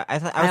what that. I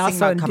was I thinking also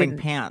about cuffing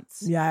didn't-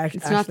 pants. Yeah, I It's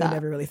not actually that.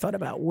 never really thought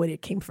about what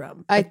it came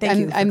from. I But thank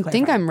you for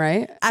think clarifying. I'm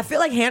right. I feel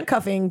like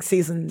handcuffing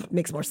season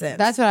makes more sense.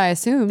 That's what I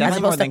assumed. That's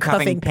more opposed to than cuffing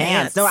cuffing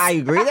pants. pants. No, I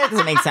agree that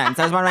doesn't make sense.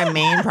 That was one of my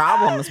main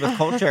problems with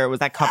culture was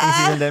that cuffing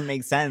season didn't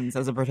make sense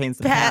as it pertains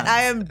to Pat, pants.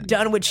 I am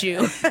done with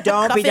you.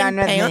 Don't be Cuffing done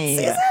with pants me.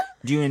 season?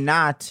 Do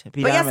not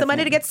be But done yeah, with somebody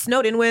me. to get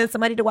snowed in with,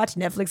 somebody to watch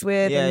Netflix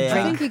with, Yeah, and yeah. I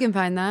drink. think you can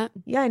find that.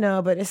 Yeah, I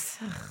know, but it's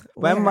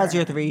When was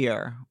your where? 3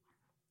 year?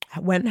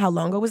 When? How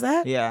long ago was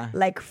that? Yeah.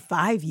 Like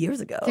 5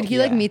 years ago. Did he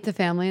like Yeah. meet the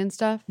family and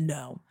stuff?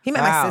 No, he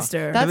met Wow. my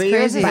sister. That's 3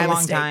 years is crazy. a By long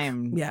mistake.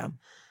 time. Yeah.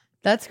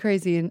 That's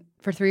crazy. And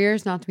for 3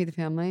 years, not to meet the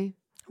family.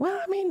 Well,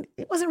 I mean,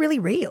 it wasn't really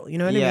real. You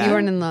know what Yeah. I mean? You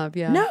weren't in love.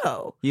 Yeah.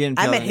 No, You didn't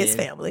I feel met the his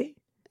need. family.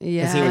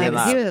 Yeah. he was in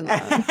love. He was in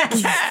love.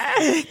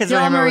 His Y'all,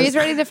 remember Marie's was-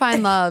 ready to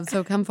find love,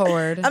 so come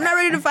forward. I'm not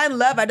ready to find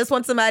love. I just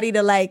want somebody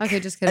to like. Okay,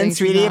 just kidding. And she's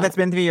sweetie, if not. it's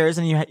been 3 years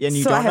and you So I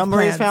don't know have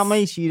Marie's plans.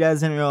 family, she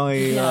doesn't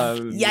really love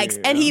Yikes.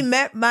 you. And he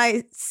met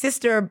my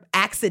sister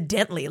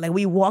accidentally. Like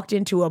we walked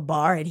into a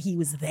bar and he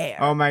was there.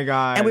 Oh my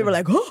god. And we were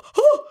like,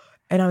 oh.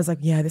 And I was like,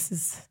 yeah, this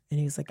is. And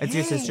he was like, Is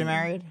your sister "Hey."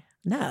 married?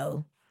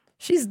 No.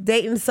 She's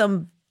dating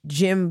some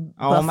gym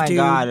Oh buff my dude,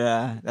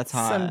 god, that's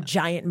hot. some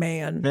giant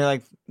man. They're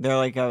like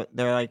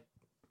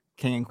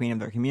king and queen of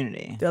their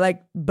community. They're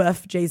like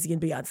buff Jay-Z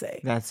and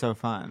Beyonce. That's so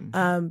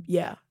fun.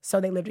 Yeah. So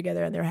they live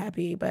together and they're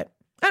happy. But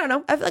I don't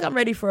know. I feel like I'm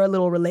ready for a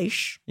little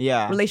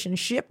Yeah.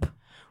 relationship.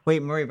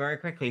 Wait, Marie, very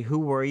quickly, who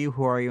were you?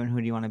 Who are you? And who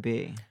do you want to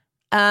be?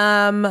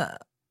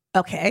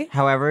 Okay.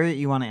 However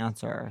you want to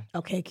answer.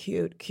 Okay,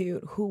 cute.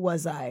 Who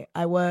was I?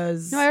 I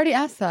was No, I already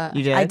asked that.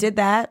 You did. I did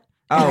that.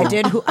 Oh. And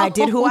I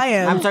did who I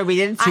am. I'm sorry. We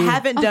did two. I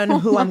haven't done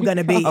who I'm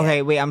gonna be.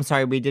 Okay, wait. I'm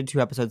sorry. We did 2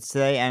 episodes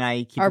today, and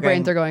I keep Our forgetting-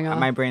 brains are going off.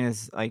 My brain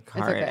is like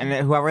hard, okay. and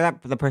whoever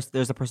the person,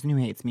 there's a person who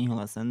hates me who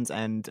listens,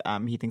 and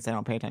he thinks I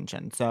don't pay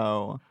attention.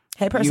 So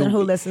Hey, person You-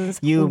 who listens,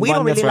 you we won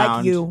don't really this like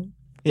round. you.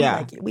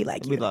 Yeah. We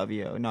like you. we love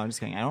you. No, I'm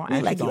just kidding. I don't. We I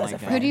actually like you don't as a like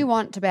friend. Who do you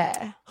want to be?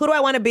 Who do I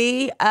want to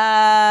be?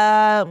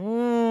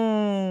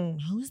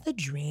 Who's the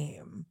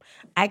dream?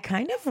 I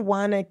kind of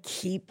want to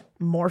keep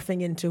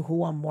morphing into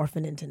who I'm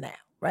morphing into now.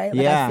 Right?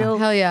 Like Yeah.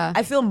 Hell yeah.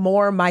 I feel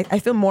more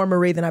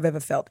Marie than I've ever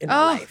felt in my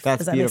life. That's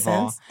Does that beautiful.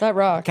 make sense? That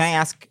rocks. Can I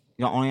ask?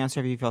 You'll only answer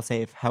if you feel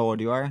safe. How old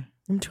you are?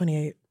 I'm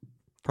 28.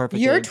 Perfect.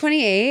 You're age.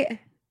 28.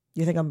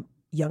 You think I'm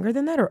younger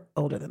than that or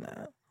older than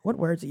that? What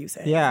words are you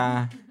saying?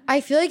 Yeah, I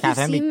feel like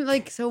Catherine, you seem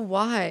like so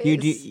wise. you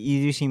do.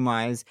 You do seem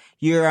wise.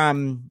 You're I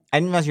didn't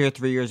realize you were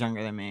 3 years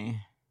younger than me.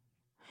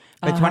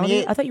 Like How old are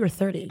you? 28. I thought you were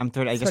 30. I'm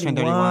 30. I just turned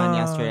 31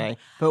 yesterday.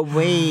 But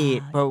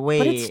wait.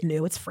 But it's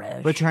new. It's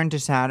fresh. Return to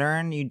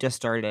Saturn, you just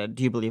started.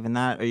 Do you believe in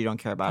that or you don't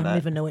care about I don't it?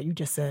 even know what you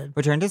just said.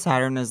 Return to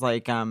Saturn is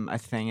like a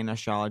thing in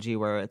astrology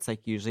where it's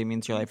like usually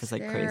means your life is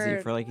like crazy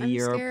scared. for like a I'm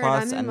year scared.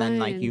 plus, I'm in and then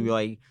like mine. you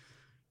like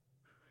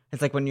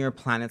it's like when your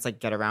planets like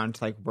get around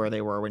to like where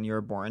they were when you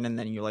were born, and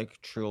then you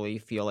like truly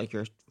feel like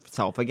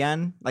yourself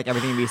again. Like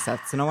everything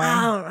resets in a way.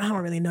 I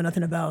don't really know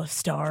nothing about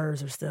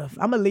stars or stuff.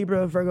 I'm a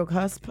Libra Virgo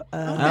cusp.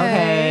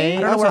 Okay. I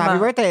don't know Also, where happy my-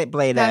 birthday,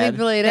 belated. Happy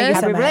belated. Thank you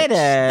so Happy much. belated.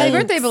 Happy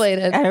birthday,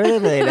 belated. Happy birthday,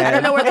 belated. I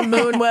don't know where the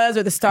moon was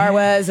or the star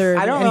was or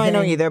I don't really know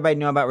anything. either, but I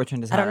know about Return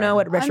to I Saturn. don't know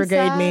what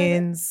retrograde sad.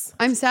 means.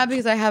 I'm sad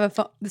because I have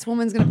this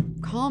woman's gonna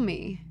call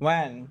me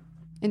When.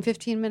 in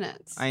 15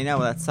 minutes. I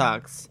know that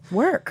sucks.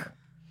 Work.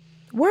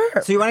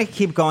 So you want to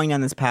keep going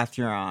down this path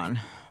you're on.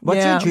 What's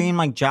Yeah. your dream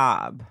like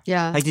job?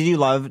 Yeah. Like did you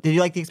like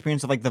the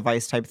experience of like the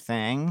Vice type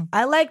thing?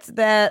 I liked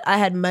that I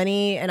had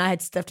money and I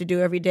had stuff to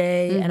do every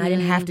day and I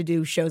didn't have to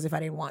do shows if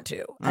I didn't want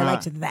to. I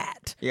liked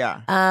that.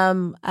 Yeah.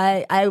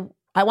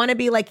 I want to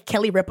be like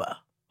Kelly Ripa.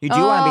 You do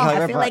want to be Kelly I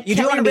Ripa. feel like You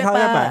do want to be Kelly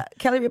Ripa.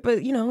 Kelly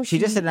Ripa, you know, She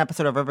just did an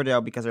episode of Riverdale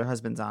because her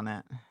husband's on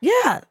it.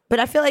 yeah, but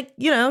I feel like,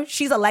 you know,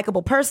 she's a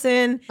likable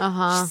person.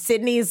 Uh-huh.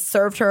 Sydney's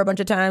served her a bunch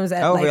of times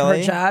at like really?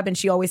 her job, and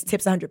she always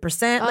tips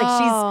 100%. Like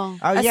Oh.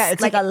 she's, Oh, yeah,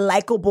 it's like like- a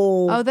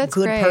likable, Oh, that's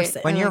good great.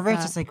 person. When I you're like rich,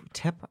 that. it's like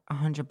tip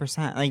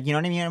 100%. Like you know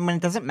what I mean? When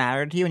it doesn't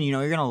matter to you and you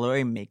know you're gonna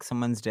literally make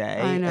someone's day.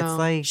 I know. It's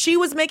like She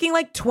was making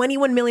like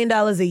 $21 million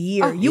a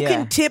year. You yeah.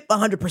 can tip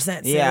 100%.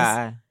 Sis.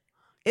 yeah.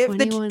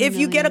 If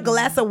you get a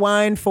glass of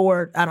wine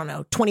for, I don't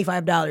know,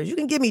 $25, you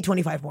can give me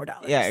 $25 more.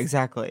 Yeah,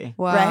 exactly.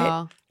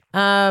 Wow.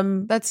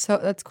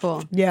 That's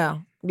cool. Yeah.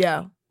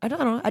 I don't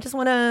know. I just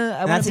want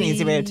to. that's an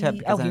easy way to tip,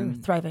 because Oh, you're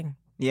then- thriving.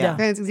 Yeah.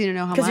 It's easy to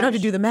know how much. Because you don't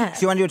have to do the math.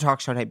 So you want to do a talk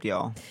show type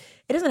deal?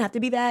 It doesn't have to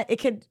be that. It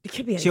could be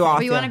anything. So you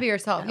But you Yeah. want to be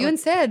yourself. You and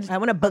Sid. I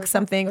want to book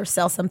something or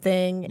sell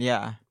something.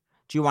 Yeah.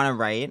 Do you want to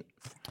write?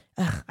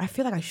 I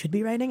feel like I should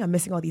be writing. I'm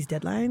missing all these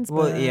deadlines.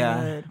 Well, but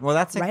yeah. Well,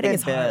 that's like writing good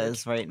is hard.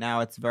 biz right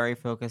now. It's very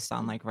focused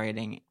on like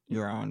writing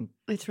your own.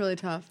 It's really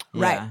tough.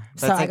 Right. Yeah.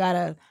 So That's I like-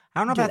 gotta. I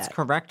don't know if do that's that.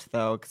 correct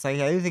though, because I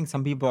do think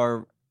some people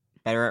are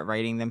better at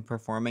writing than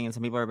performing, and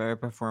some people are better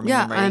at performing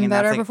Yeah, than writing. I'm and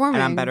better that's at like- And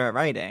I'm performing. better at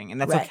writing,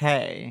 and that's Right.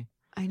 okay.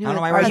 I know. I don't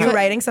know it's- why Are we're you trying-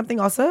 writing something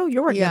also?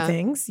 You're working Yeah. on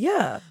things.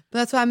 Yeah. But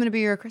that's why I'm going to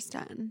be your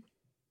Kristen.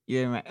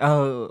 You're my,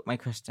 oh, my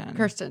Kristen.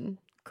 Kirsten.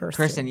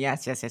 Kirsten,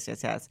 yes. Yes.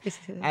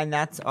 And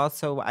that's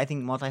also, I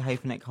think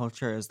multi-hyphenate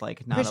culture is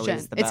like not Christian.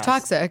 always the best. It's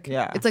toxic.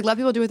 Yeah. It's like let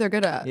people do what they're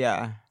good at.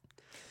 Yeah.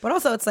 But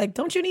also, it's like,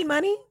 don't you need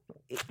money?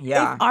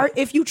 Yeah.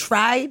 If you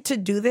try to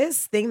do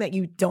this thing that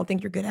you don't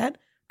think you're good at,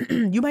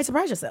 you might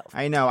surprise yourself.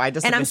 I know. I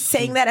just And like I'm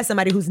saying that as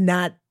somebody who's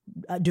not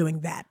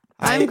doing that.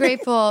 I'm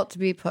grateful to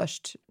be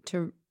pushed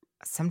to.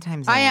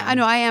 sometimes I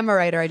know I am a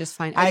writer. I just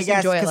find I I just guess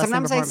enjoy it because less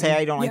than sometimes I say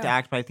performing. I don't like to Yeah.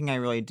 act, but I think I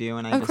really do,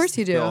 and I Of just course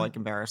you do. feel like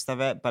embarrassed of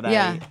it. But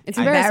Yeah, it's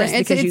Embarrassed embarrassing.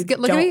 It's because you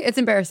look at me. don't- It's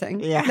embarrassing.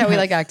 Yeah. that we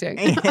like acting.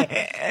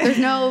 There's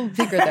no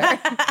secret there.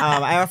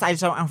 I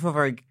just don't feel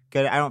very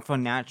good. I don't feel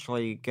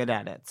naturally good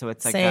at it, so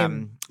it's like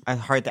Same. a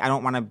hard. I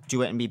don't want to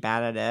do it and be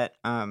bad at it.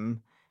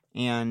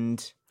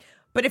 And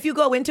But if you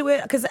go into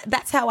it, because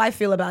that's how I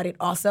feel about it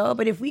also.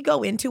 But if we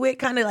go into it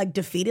kind of like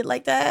defeated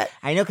like that,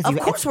 I know because of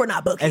course we're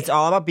not booking. It's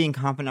all about being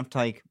confident enough to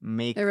like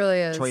make It really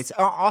is. choice.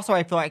 Also,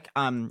 I feel like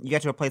you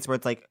get to a place where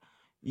it's like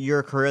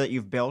your career that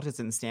you've built is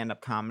in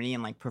stand-up comedy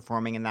and like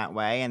performing in that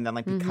way, and then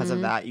like because Mm-hmm.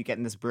 of that you get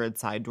in this weird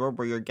side door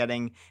where you're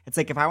getting, it's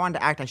like if I wanted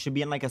to act I should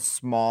be in like a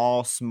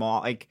small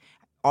like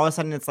all of a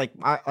sudden it's like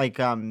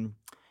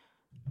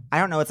I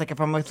don't know, it's like if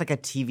I'm with like a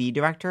TV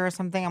director or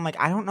something, I'm like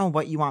I don't know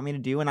what you want me to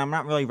do, and I'm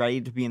not really ready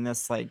to be in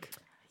this like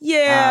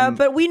Yeah,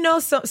 but we know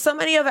so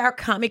many of our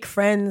comic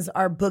friends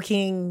are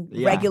booking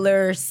Yeah.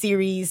 regular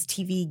series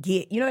TV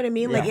gig. You know what I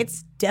mean? Like Yeah.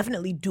 it's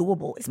definitely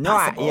doable. It's no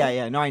possible.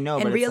 no I know,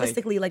 And but it's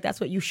realistically, like that's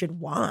what you should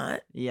want.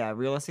 like, yeah,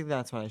 realistically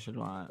that's what I should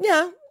want.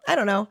 Yeah, I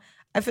don't know.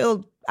 I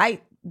feel I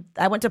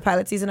went to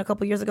pilot season a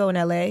couple years ago in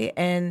LA,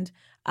 and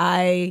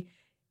I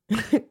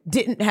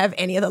didn't have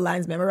any of the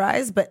lines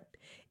memorized, but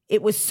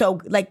it was so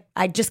like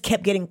I just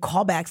kept getting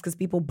callbacks because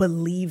people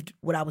believed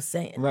what I was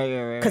saying.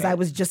 Right. Because I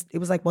was just, it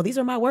was like, well, these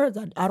are my words.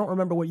 I don't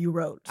remember what you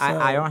wrote. So.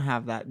 I don't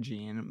have that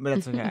gene, but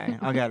it's okay.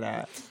 I'll get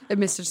it. It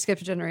missed a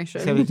skip a generation.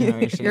 Skip a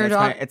generation. Your It's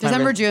dog, my- it's my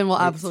December, res- June will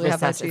it's absolutely have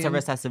that It's a gene.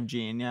 recessive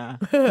gene, yeah.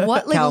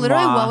 What like Tell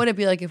literally? Ma. What would it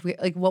be like if we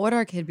like? What would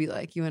our kid be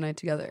like? You and I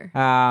together?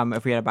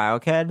 If we had a bio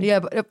kid, Yeah,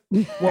 but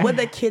What would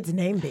the kid's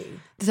name be?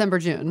 December,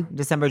 June.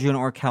 December, June,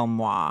 or Kel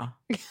Moi.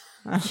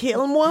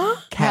 Kill moi?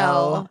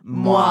 Kel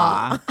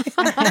Moi.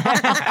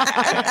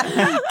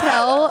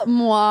 Kel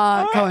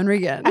moi Cohen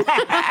Regan.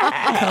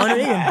 Cohen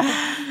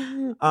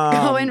Regan.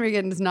 Cohen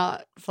Regan does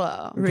not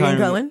flow. Regan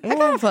Cohen? It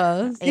kind of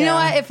flows. You know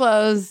what? It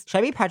flows. Should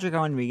I be Patrick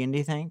Owen Regan, do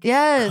you think?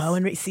 Yes.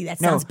 Cohen Regan. See, that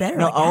sounds better.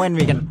 No, like that. Owen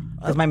Regan.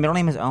 Because my middle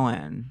name is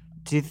Owen.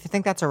 Do you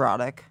think that's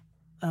erotic?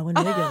 Owen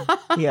Megan.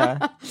 Yeah.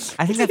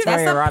 I think that's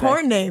very That's a erotic.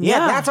 porn name. Yeah,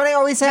 Yeah, that's what I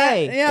always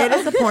say. Yeah. It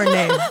is a porn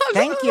name.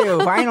 Thank you.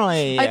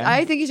 Finally.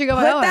 I think you should go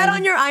Put with Owen. that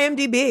on your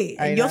IMDb,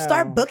 I and you'll know.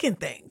 start booking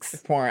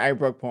things. porn. I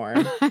broke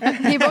porn.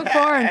 He booked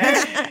porn.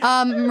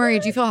 Marie,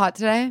 do you feel hot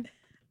today?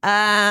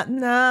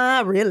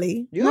 Nah,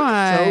 really. You look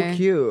Why? so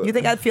cute. You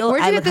think I'd feel?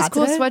 Where'd I you look get this hot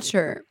cool today?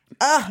 sweatshirt?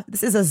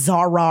 This is a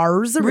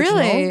Zara's original.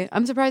 Really?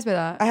 I'm surprised by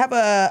that. I have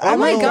a. Oh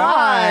my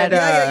God.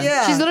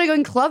 Yeah. She's literally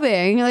going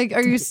clubbing. Like,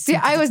 are you?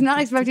 I was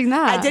not expecting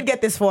that. I did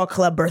get this for a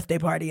club birthday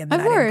party, and then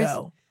Of I didn't course.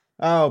 go.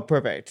 Oh,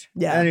 perfect.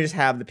 Yeah. And then you just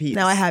have the piece.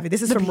 Now I have it.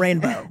 This is from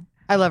Rainbow.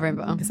 I love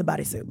Rainbow. It's a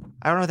bodysuit.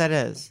 I don't know what that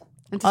is.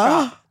 It's a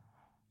shop.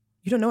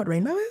 You don't know what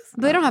Rainbow is?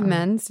 They don't have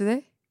men's, do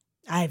they?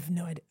 I have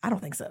no idea. I don't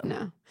think so.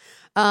 No.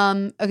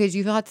 Okay, do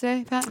you feel hot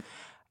today, Pat?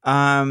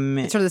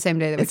 It's It's sort of the same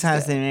day that we not the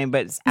just did. same name,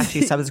 but it's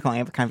actually subsequently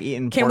I've kind of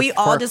eaten. Can we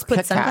all just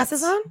put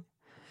sunglasses on?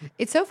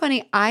 It's so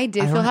funny. I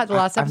did feel don't- hot the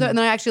last I'm- episode, and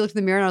then I actually looked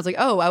in the mirror and I was like,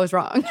 "Oh, I was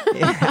wrong."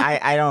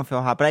 I don't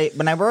feel hot, but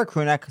when I wear a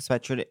crew neck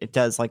sweatshirt, it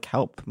does like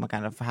help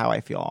kind of how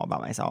I feel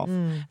about myself,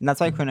 and that's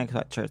why crew neck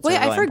sweatshirts Wait,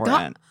 are I really forgot-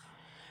 important.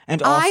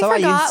 And also, I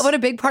forgot used, what a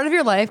big part of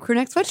your life crew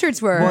neck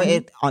sweatshirts were.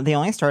 well, they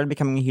only started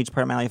becoming a huge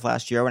part of my life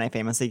last year when I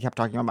famously kept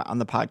talking about on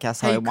the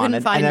podcast how How I you couldn't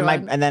wanted, find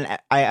and then one.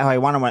 how I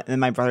wanted one, and then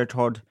my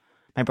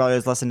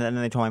brothers listened, and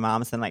then they told my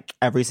mom, so then like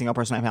every single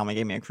person in my family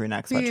gave me a crew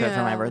neck sweatshirt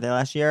for my Yeah. birthday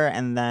last year,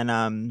 and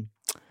then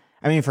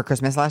for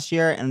Christmas last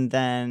year, and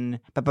then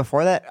but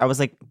before that, I was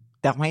like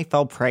definitely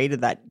fell prey to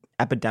that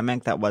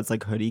epidemic that was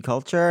like hoodie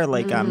culture,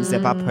 like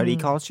zip up hoodie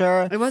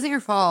culture. It wasn't your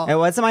fault. It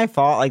wasn't my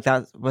fault. Like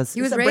that was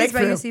He was a raised by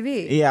breakthrough.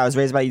 UCB. yeah, I was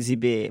raised by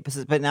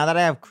UCB. But now that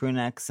I have crew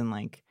necks and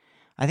like,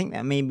 I think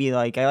that maybe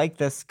like I like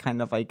this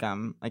kind of like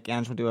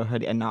Ange will do a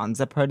hoodie, a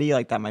non-zip hoodie.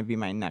 Like that might be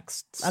my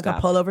next Like step.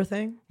 a pullover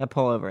thing? a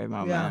pullover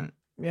moment.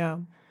 Yeah.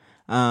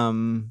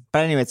 But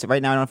anyways,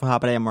 right now I don't feel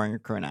hot, but I am wearing a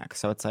crew neck,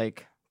 so it's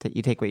like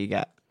you take what you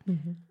get. Do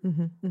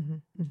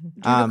you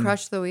have a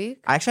crush of the week?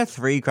 I actually have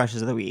 3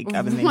 crushes of the week.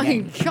 I've been Oh my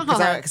thinking. God.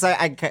 Because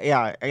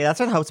that's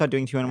what helps about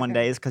doing 2 in 1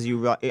 days. Because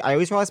I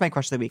always realize my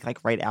crush of the week like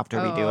right after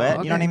we do Oh, it.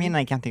 You know what I okay. mean? And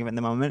I can't think of it in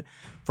the moment.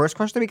 First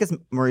crush of the week is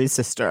Marie's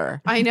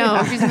sister. I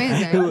know. She's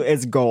amazing. Who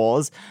is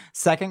goals.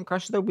 Second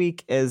crush of the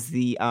week is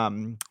the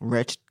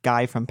rich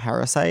guy from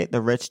Parasite,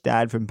 the rich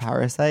dad from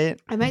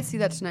Parasite. I might see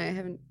that tonight. I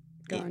haven't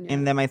gone yet.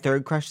 And then my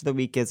third crush of the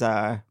week is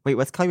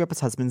what's Kelly Ripa's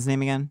husband's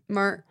name again?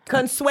 Mark.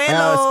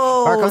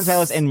 Consuelo. Mark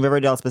Gonzalez in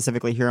Riverdale,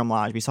 specifically Hiram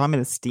Lodge. We saw him in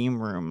a steam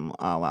room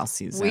last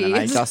season. We. And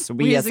I just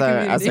We as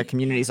as a a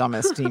community saw him in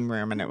a steam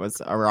room, and it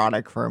was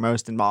erotic for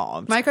most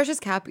involved. My crush is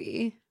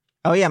Cappy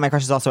Oh yeah, my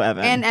crush is also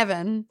Evan. and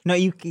Evan. No,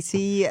 you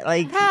see,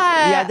 like,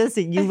 Ah. yeah, this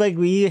you like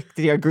we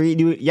agree.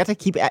 You have to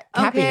keep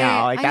happy Okay,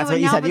 now. Like I that's know, what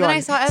you no, said. but You then I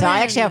want. saw So I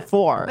Evan. actually have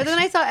 4. But then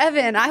I saw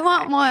Evan. I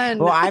want one.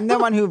 Well, I'm the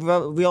one who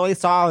really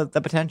saw the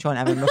potential in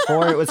Evan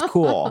before it was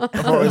cool.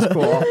 Whoever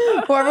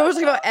was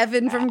talking about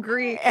Evan from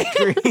Greek.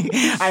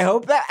 I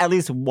hope that at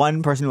least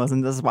one person who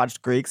listens to this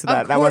watched Greek, so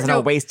that course, wasn't no.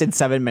 a wasted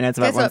 7 minutes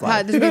of Guess what,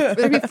 everyone's Pat? life.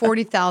 There'd be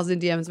 40,000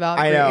 DMs about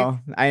I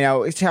Greek.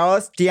 know. Tell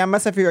us, DM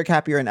us if you're a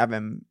Cappy or an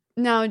Evan.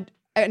 No,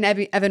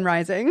 Evan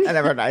Rising. And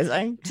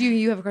advertising. Do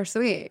you have a crush of the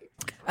week?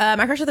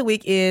 My crush of the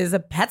week is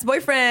Pat's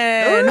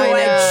boyfriend, Ooh, who I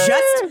I know.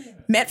 just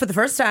met for the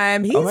first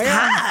time. He's Oh my God.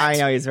 hot. I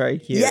know he's very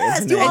cute. Yes,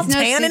 isn't you he? all It's no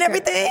tan and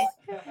secret. everything.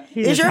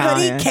 He's Is your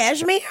Italian. hoodie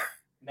cashmere?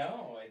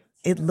 No.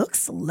 It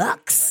looks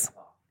luxe.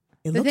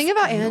 The thing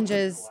about Ange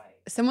is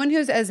someone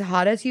who's as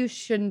hot as you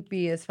shouldn't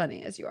be as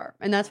funny as you are.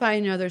 And that's why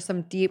I know there's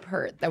some deep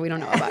hurt that we don't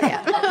know about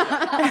yet.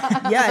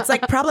 Yeah, it's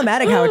like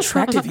problematic how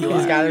attractive you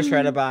He's are. got a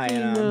shred of eye. You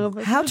know.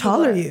 How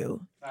tall are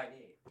you?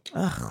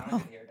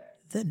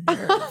 The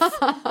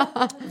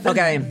nerve.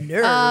 Okay.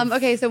 Nerve.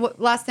 Okay, so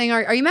last thing,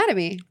 are you mad at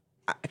me?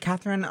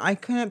 Catherine, I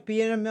couldn't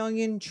be in a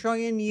million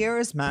trillion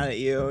years mad at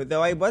you,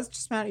 though I was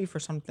just mad at you for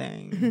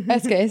something.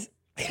 SKs.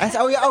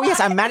 Oh yes,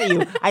 I'm mad at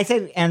you. I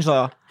said,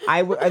 Angela,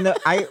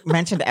 I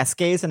mentioned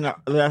S-gays, and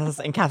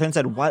Catherine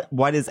said,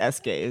 what is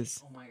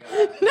S-gays? Oh my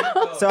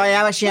God. So I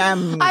actually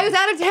am. I was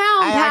out of town,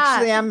 I Pat.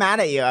 actually am mad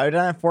at you. I've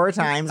done it 4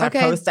 times. Okay.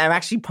 I've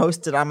actually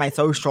posted on my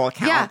social Yeah,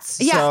 accounts.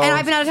 yeah, so. and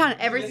I've been out of town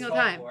every single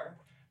time.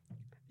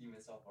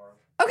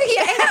 Okay,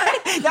 yeah.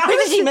 Not only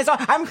did she miss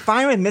out, I'm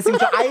fine with missing.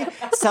 I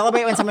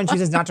celebrate when someone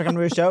chooses not to come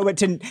to a show, but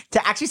to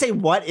actually say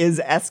what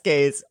is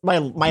S-gays, my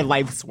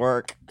life's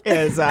work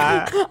is.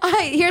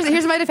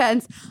 Here's my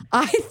defense.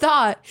 I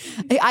thought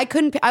I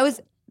couldn't. I was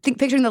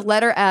picturing the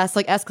letter S,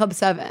 like S Club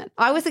 7.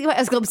 I was thinking about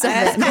S Club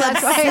 7.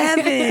 That's why.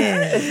 7.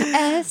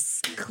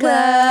 S Club.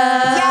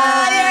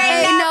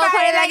 Ain't no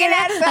party like an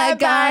S. I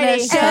gotta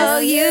show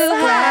you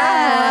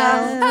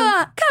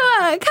how.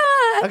 Come on.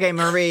 Okay,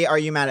 Marie, are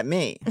you mad at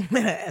me?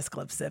 S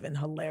Club 7,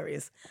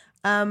 hilarious.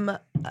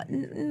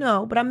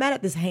 No, but I'm mad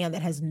at this hand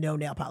that has no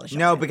nail polish.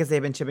 No, on it. because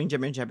they've been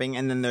chipping,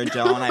 and then they're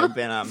Jill, and I've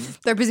been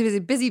They're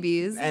busy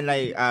bees. and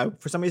I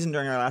for some reason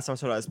during our last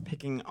episode I was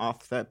picking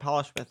off the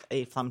polish with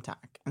a thumbtack,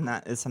 and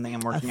that is something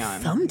I'm working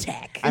on.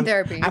 thumbtack. In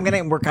therapy. I'm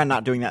gonna work on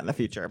not doing that in the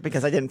future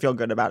because I didn't feel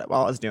good about it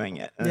while I was doing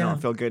it, and I Yeah.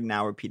 don't feel good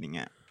now repeating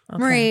it.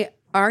 Marie,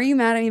 are you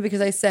mad at me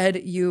because I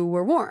said you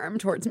were warm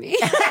towards me?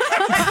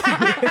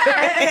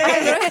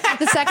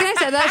 The second I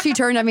said that, she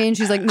turned at me and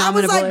she's like, "No, I'm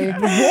gonna bully."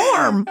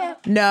 Warm.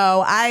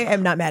 No, I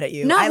am not mad at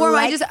you. Not warm.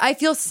 like- I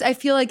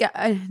feel like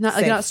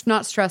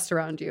not stressed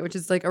around you, which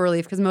is like a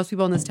relief because most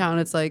people in this town,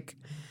 it's like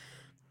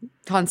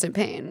constant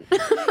pain.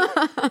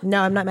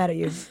 No, I'm not mad at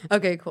you.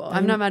 Okay, cool.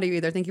 I'm not mad at you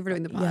either. Thank you for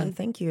doing the pod. Yeah,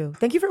 thank you.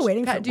 Thank you for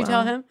waiting. Pat, for did you a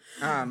tell while.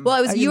 him? Well,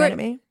 it was Are you mad at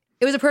me?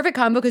 It was a perfect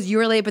combo because you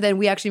were late, but then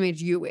we actually made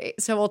you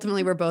wait. So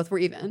ultimately, we're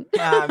even.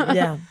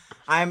 Yeah.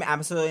 I'm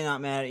absolutely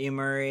not mad at you,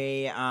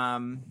 Marie.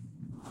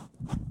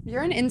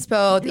 You're an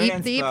inspo. The You're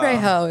Eat inspo. Pray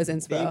Ho is Eat,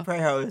 inspo. pray,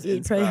 ho is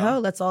Eat, inspo. pray, ho.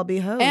 Let's all be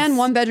hoes. And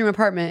 1-bedroom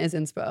apartment is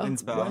inspo.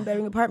 Inspo. One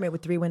bedroom apartment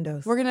with 3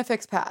 windows. We're gonna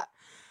fix Pat.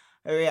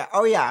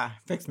 Oh yeah.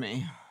 Fix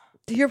me.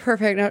 You're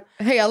perfect. No,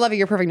 hey, I love you.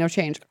 You're perfect. No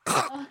change.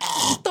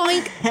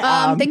 Doink.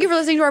 Thank you for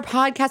listening to our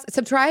podcast.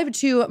 Subscribe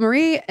to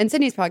Marie and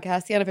Sydney's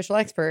podcast, The Unofficial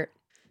Expert,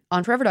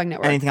 on Forever Dog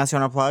Network. Anything else you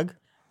want to plug?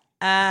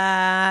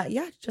 Yeah,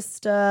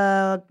 just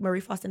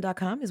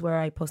mariefaustin.com is where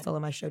I post all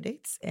of my show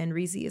dates. And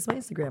Reezy is my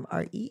Instagram,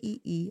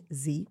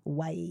 REEEZY.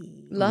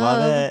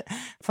 Love it.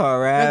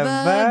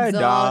 Forever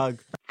dog. dog.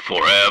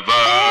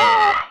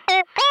 Forever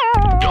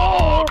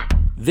Dog.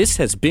 This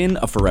has been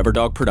a Forever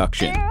Dog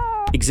production.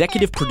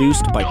 Executive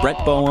produced by Brett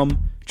Boehm,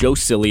 Joe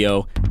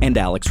Cilio, and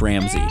Alex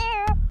Ramsey.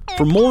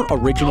 For more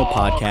original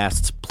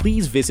podcasts,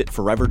 please visit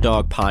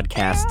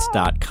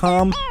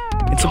foreverdogpodcasts.com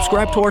and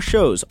subscribe to our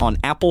shows on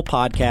Apple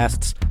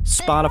Podcasts,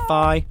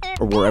 Spotify,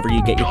 or wherever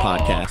you get your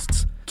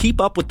podcasts.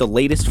 Keep up with the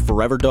latest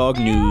Forever Dog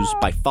news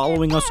by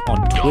following us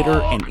on Twitter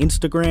and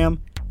Instagram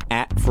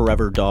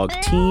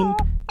 @ForeverDogTeam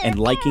and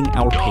liking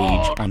our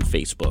page on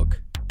Facebook.